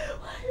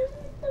 Why do you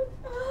let them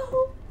go?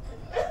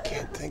 I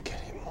can't think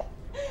anymore.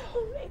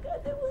 Oh my God,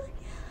 they will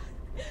kill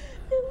us.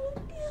 They will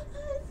kill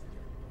us.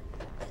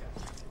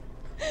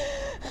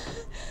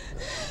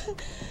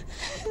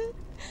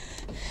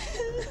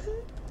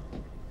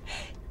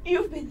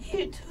 You've been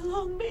here too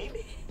long,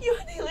 baby.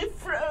 You're nearly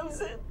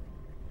frozen.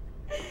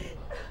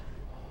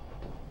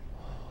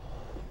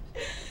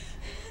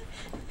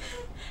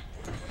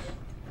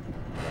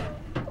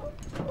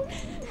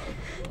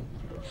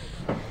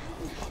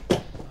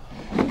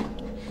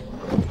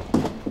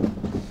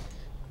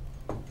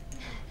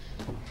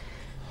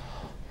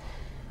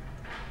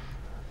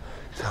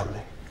 Tell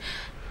me.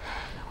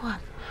 What?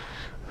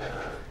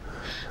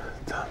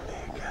 Tell me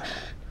again.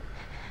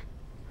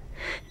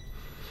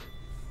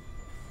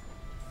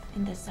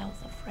 In the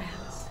south of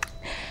France,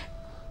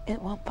 in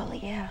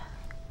Montpellier,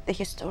 the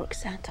historic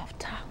center of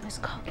town is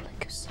called Le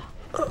Cusson.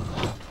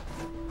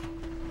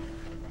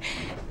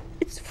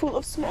 It's full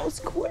of small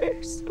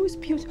squares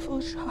with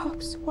beautiful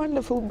shops,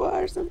 wonderful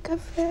bars and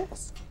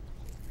cafes,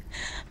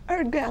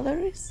 art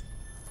galleries,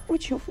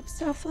 which you would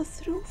suffer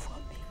through for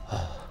me.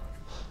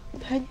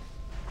 Then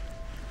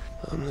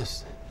I'm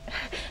listening.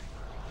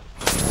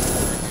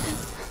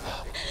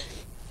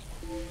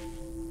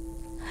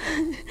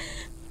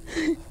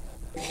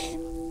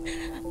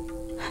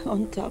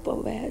 on top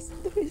of us,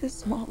 there is a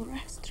small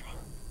restaurant.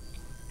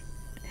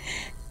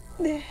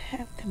 They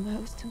have the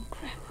most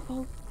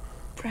incredible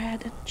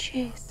bread and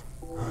cheese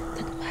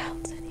that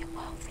melts in your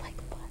mouth like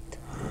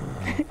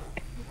butter.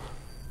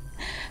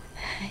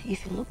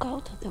 If you look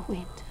out of the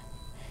window,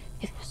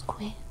 if you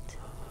squint,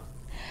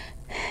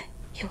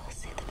 you will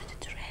see the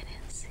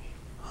Mediterranean Sea.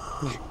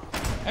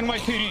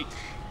 NYPD,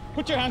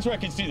 put your hands where I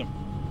can see them.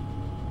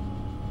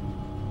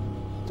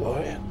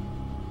 Dorian.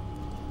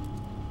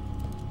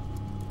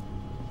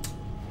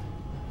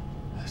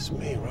 That's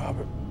me,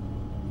 Robert.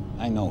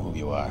 I know who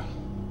you are.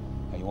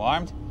 Are you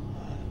armed?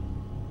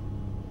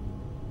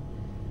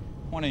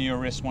 One on your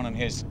wrist, one on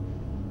his.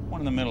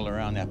 One in the middle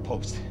around that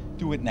post.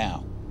 Do it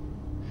now.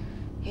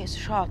 He's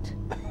shot.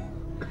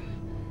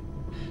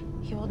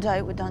 He will die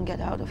if we don't get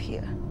out of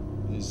here.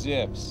 The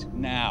zips.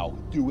 Now.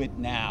 Do it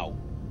now.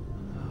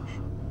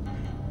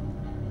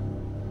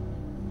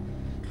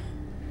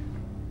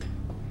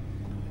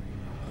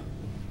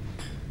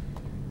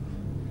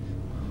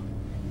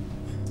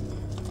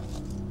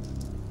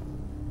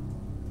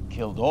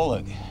 killed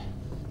Oleg.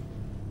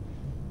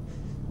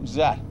 Who's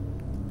that?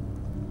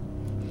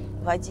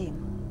 Vadim,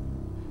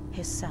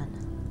 his son.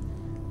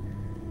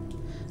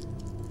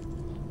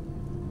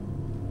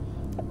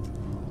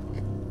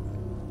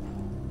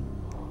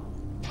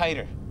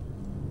 Tighter.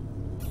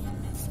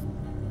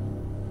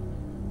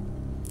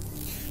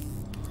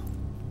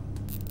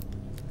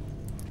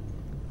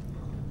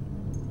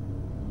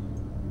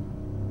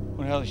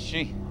 Who the hell is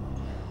she?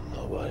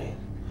 Nobody.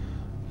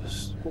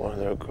 Just one of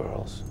their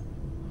girls.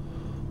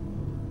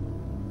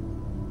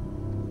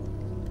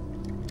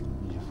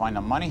 Did you find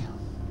the money?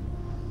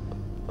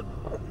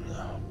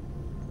 No.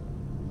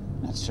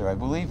 Not sure I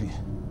believe you.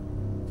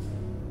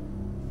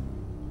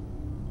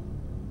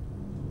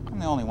 I'm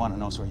the only one who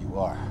knows where you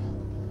are.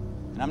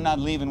 And I'm not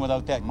leaving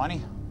without that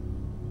money.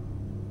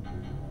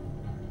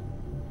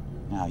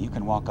 Now, you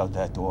can walk out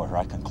that door, or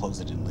I can close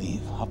it and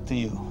leave. Up to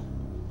you.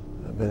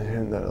 I've been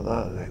hearing that a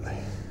lot lately.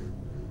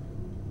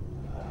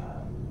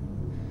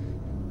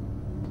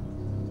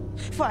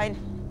 Fine.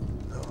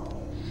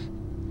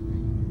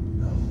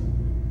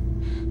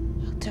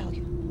 I'll tell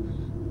you.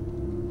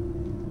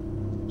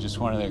 Just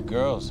one of their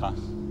girls, huh?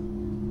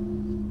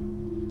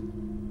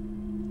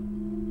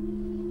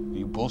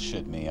 You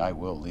bullshit me, I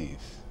will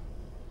leave.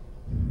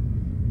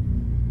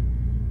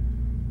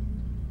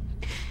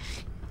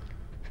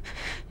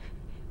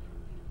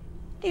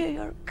 New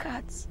York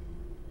cuts.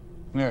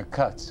 New York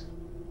cuts.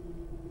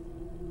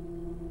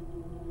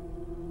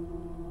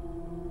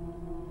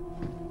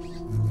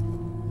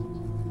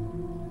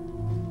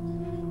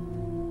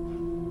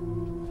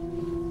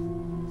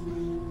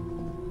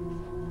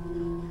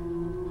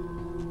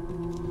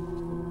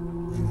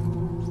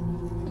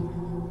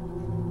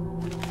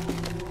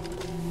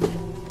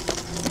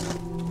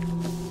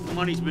 The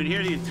money's been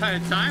here the entire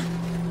time?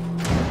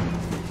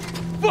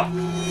 Fuck!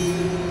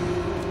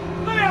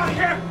 Let me out of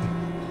here!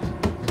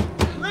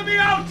 Let me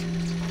out!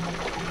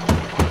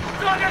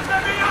 Douglas,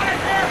 let me out of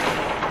here!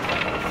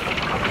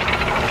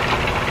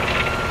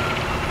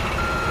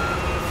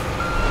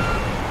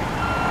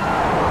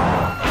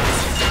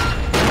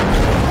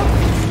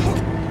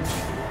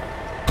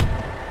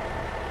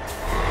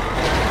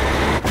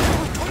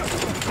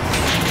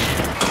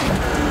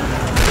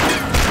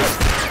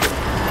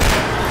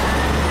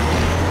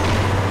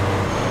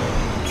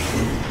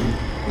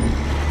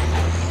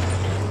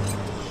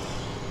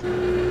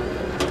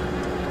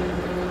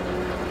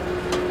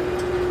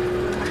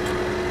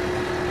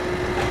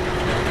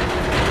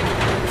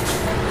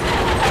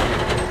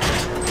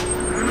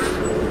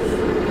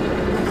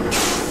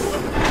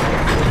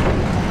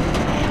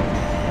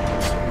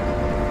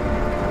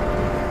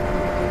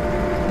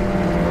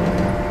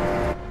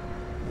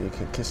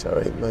 Kiss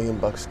our $8 million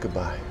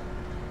goodbye.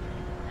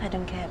 I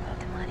don't care about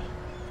the money.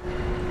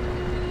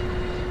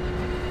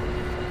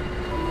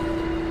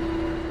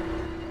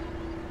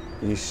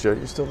 You sure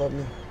you still love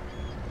me?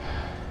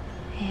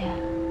 Yeah.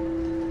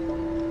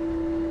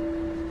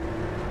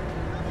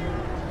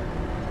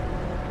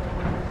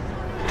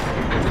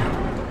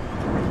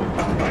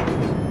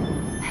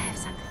 I have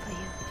something for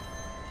you.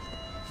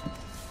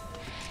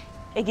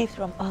 A gift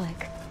from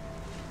Oleg.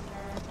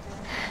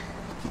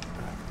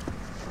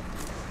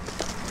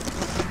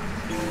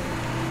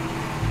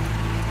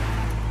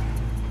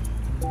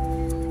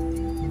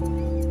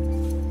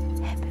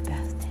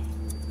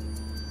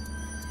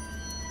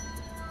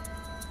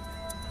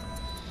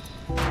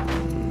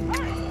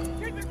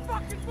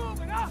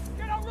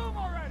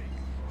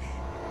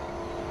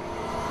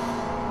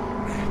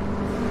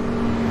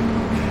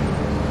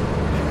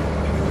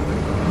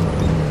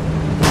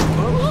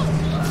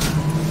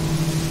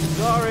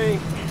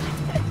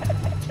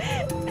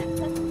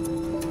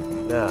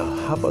 Now,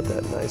 how about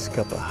that nice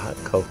cup of hot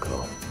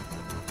cocoa?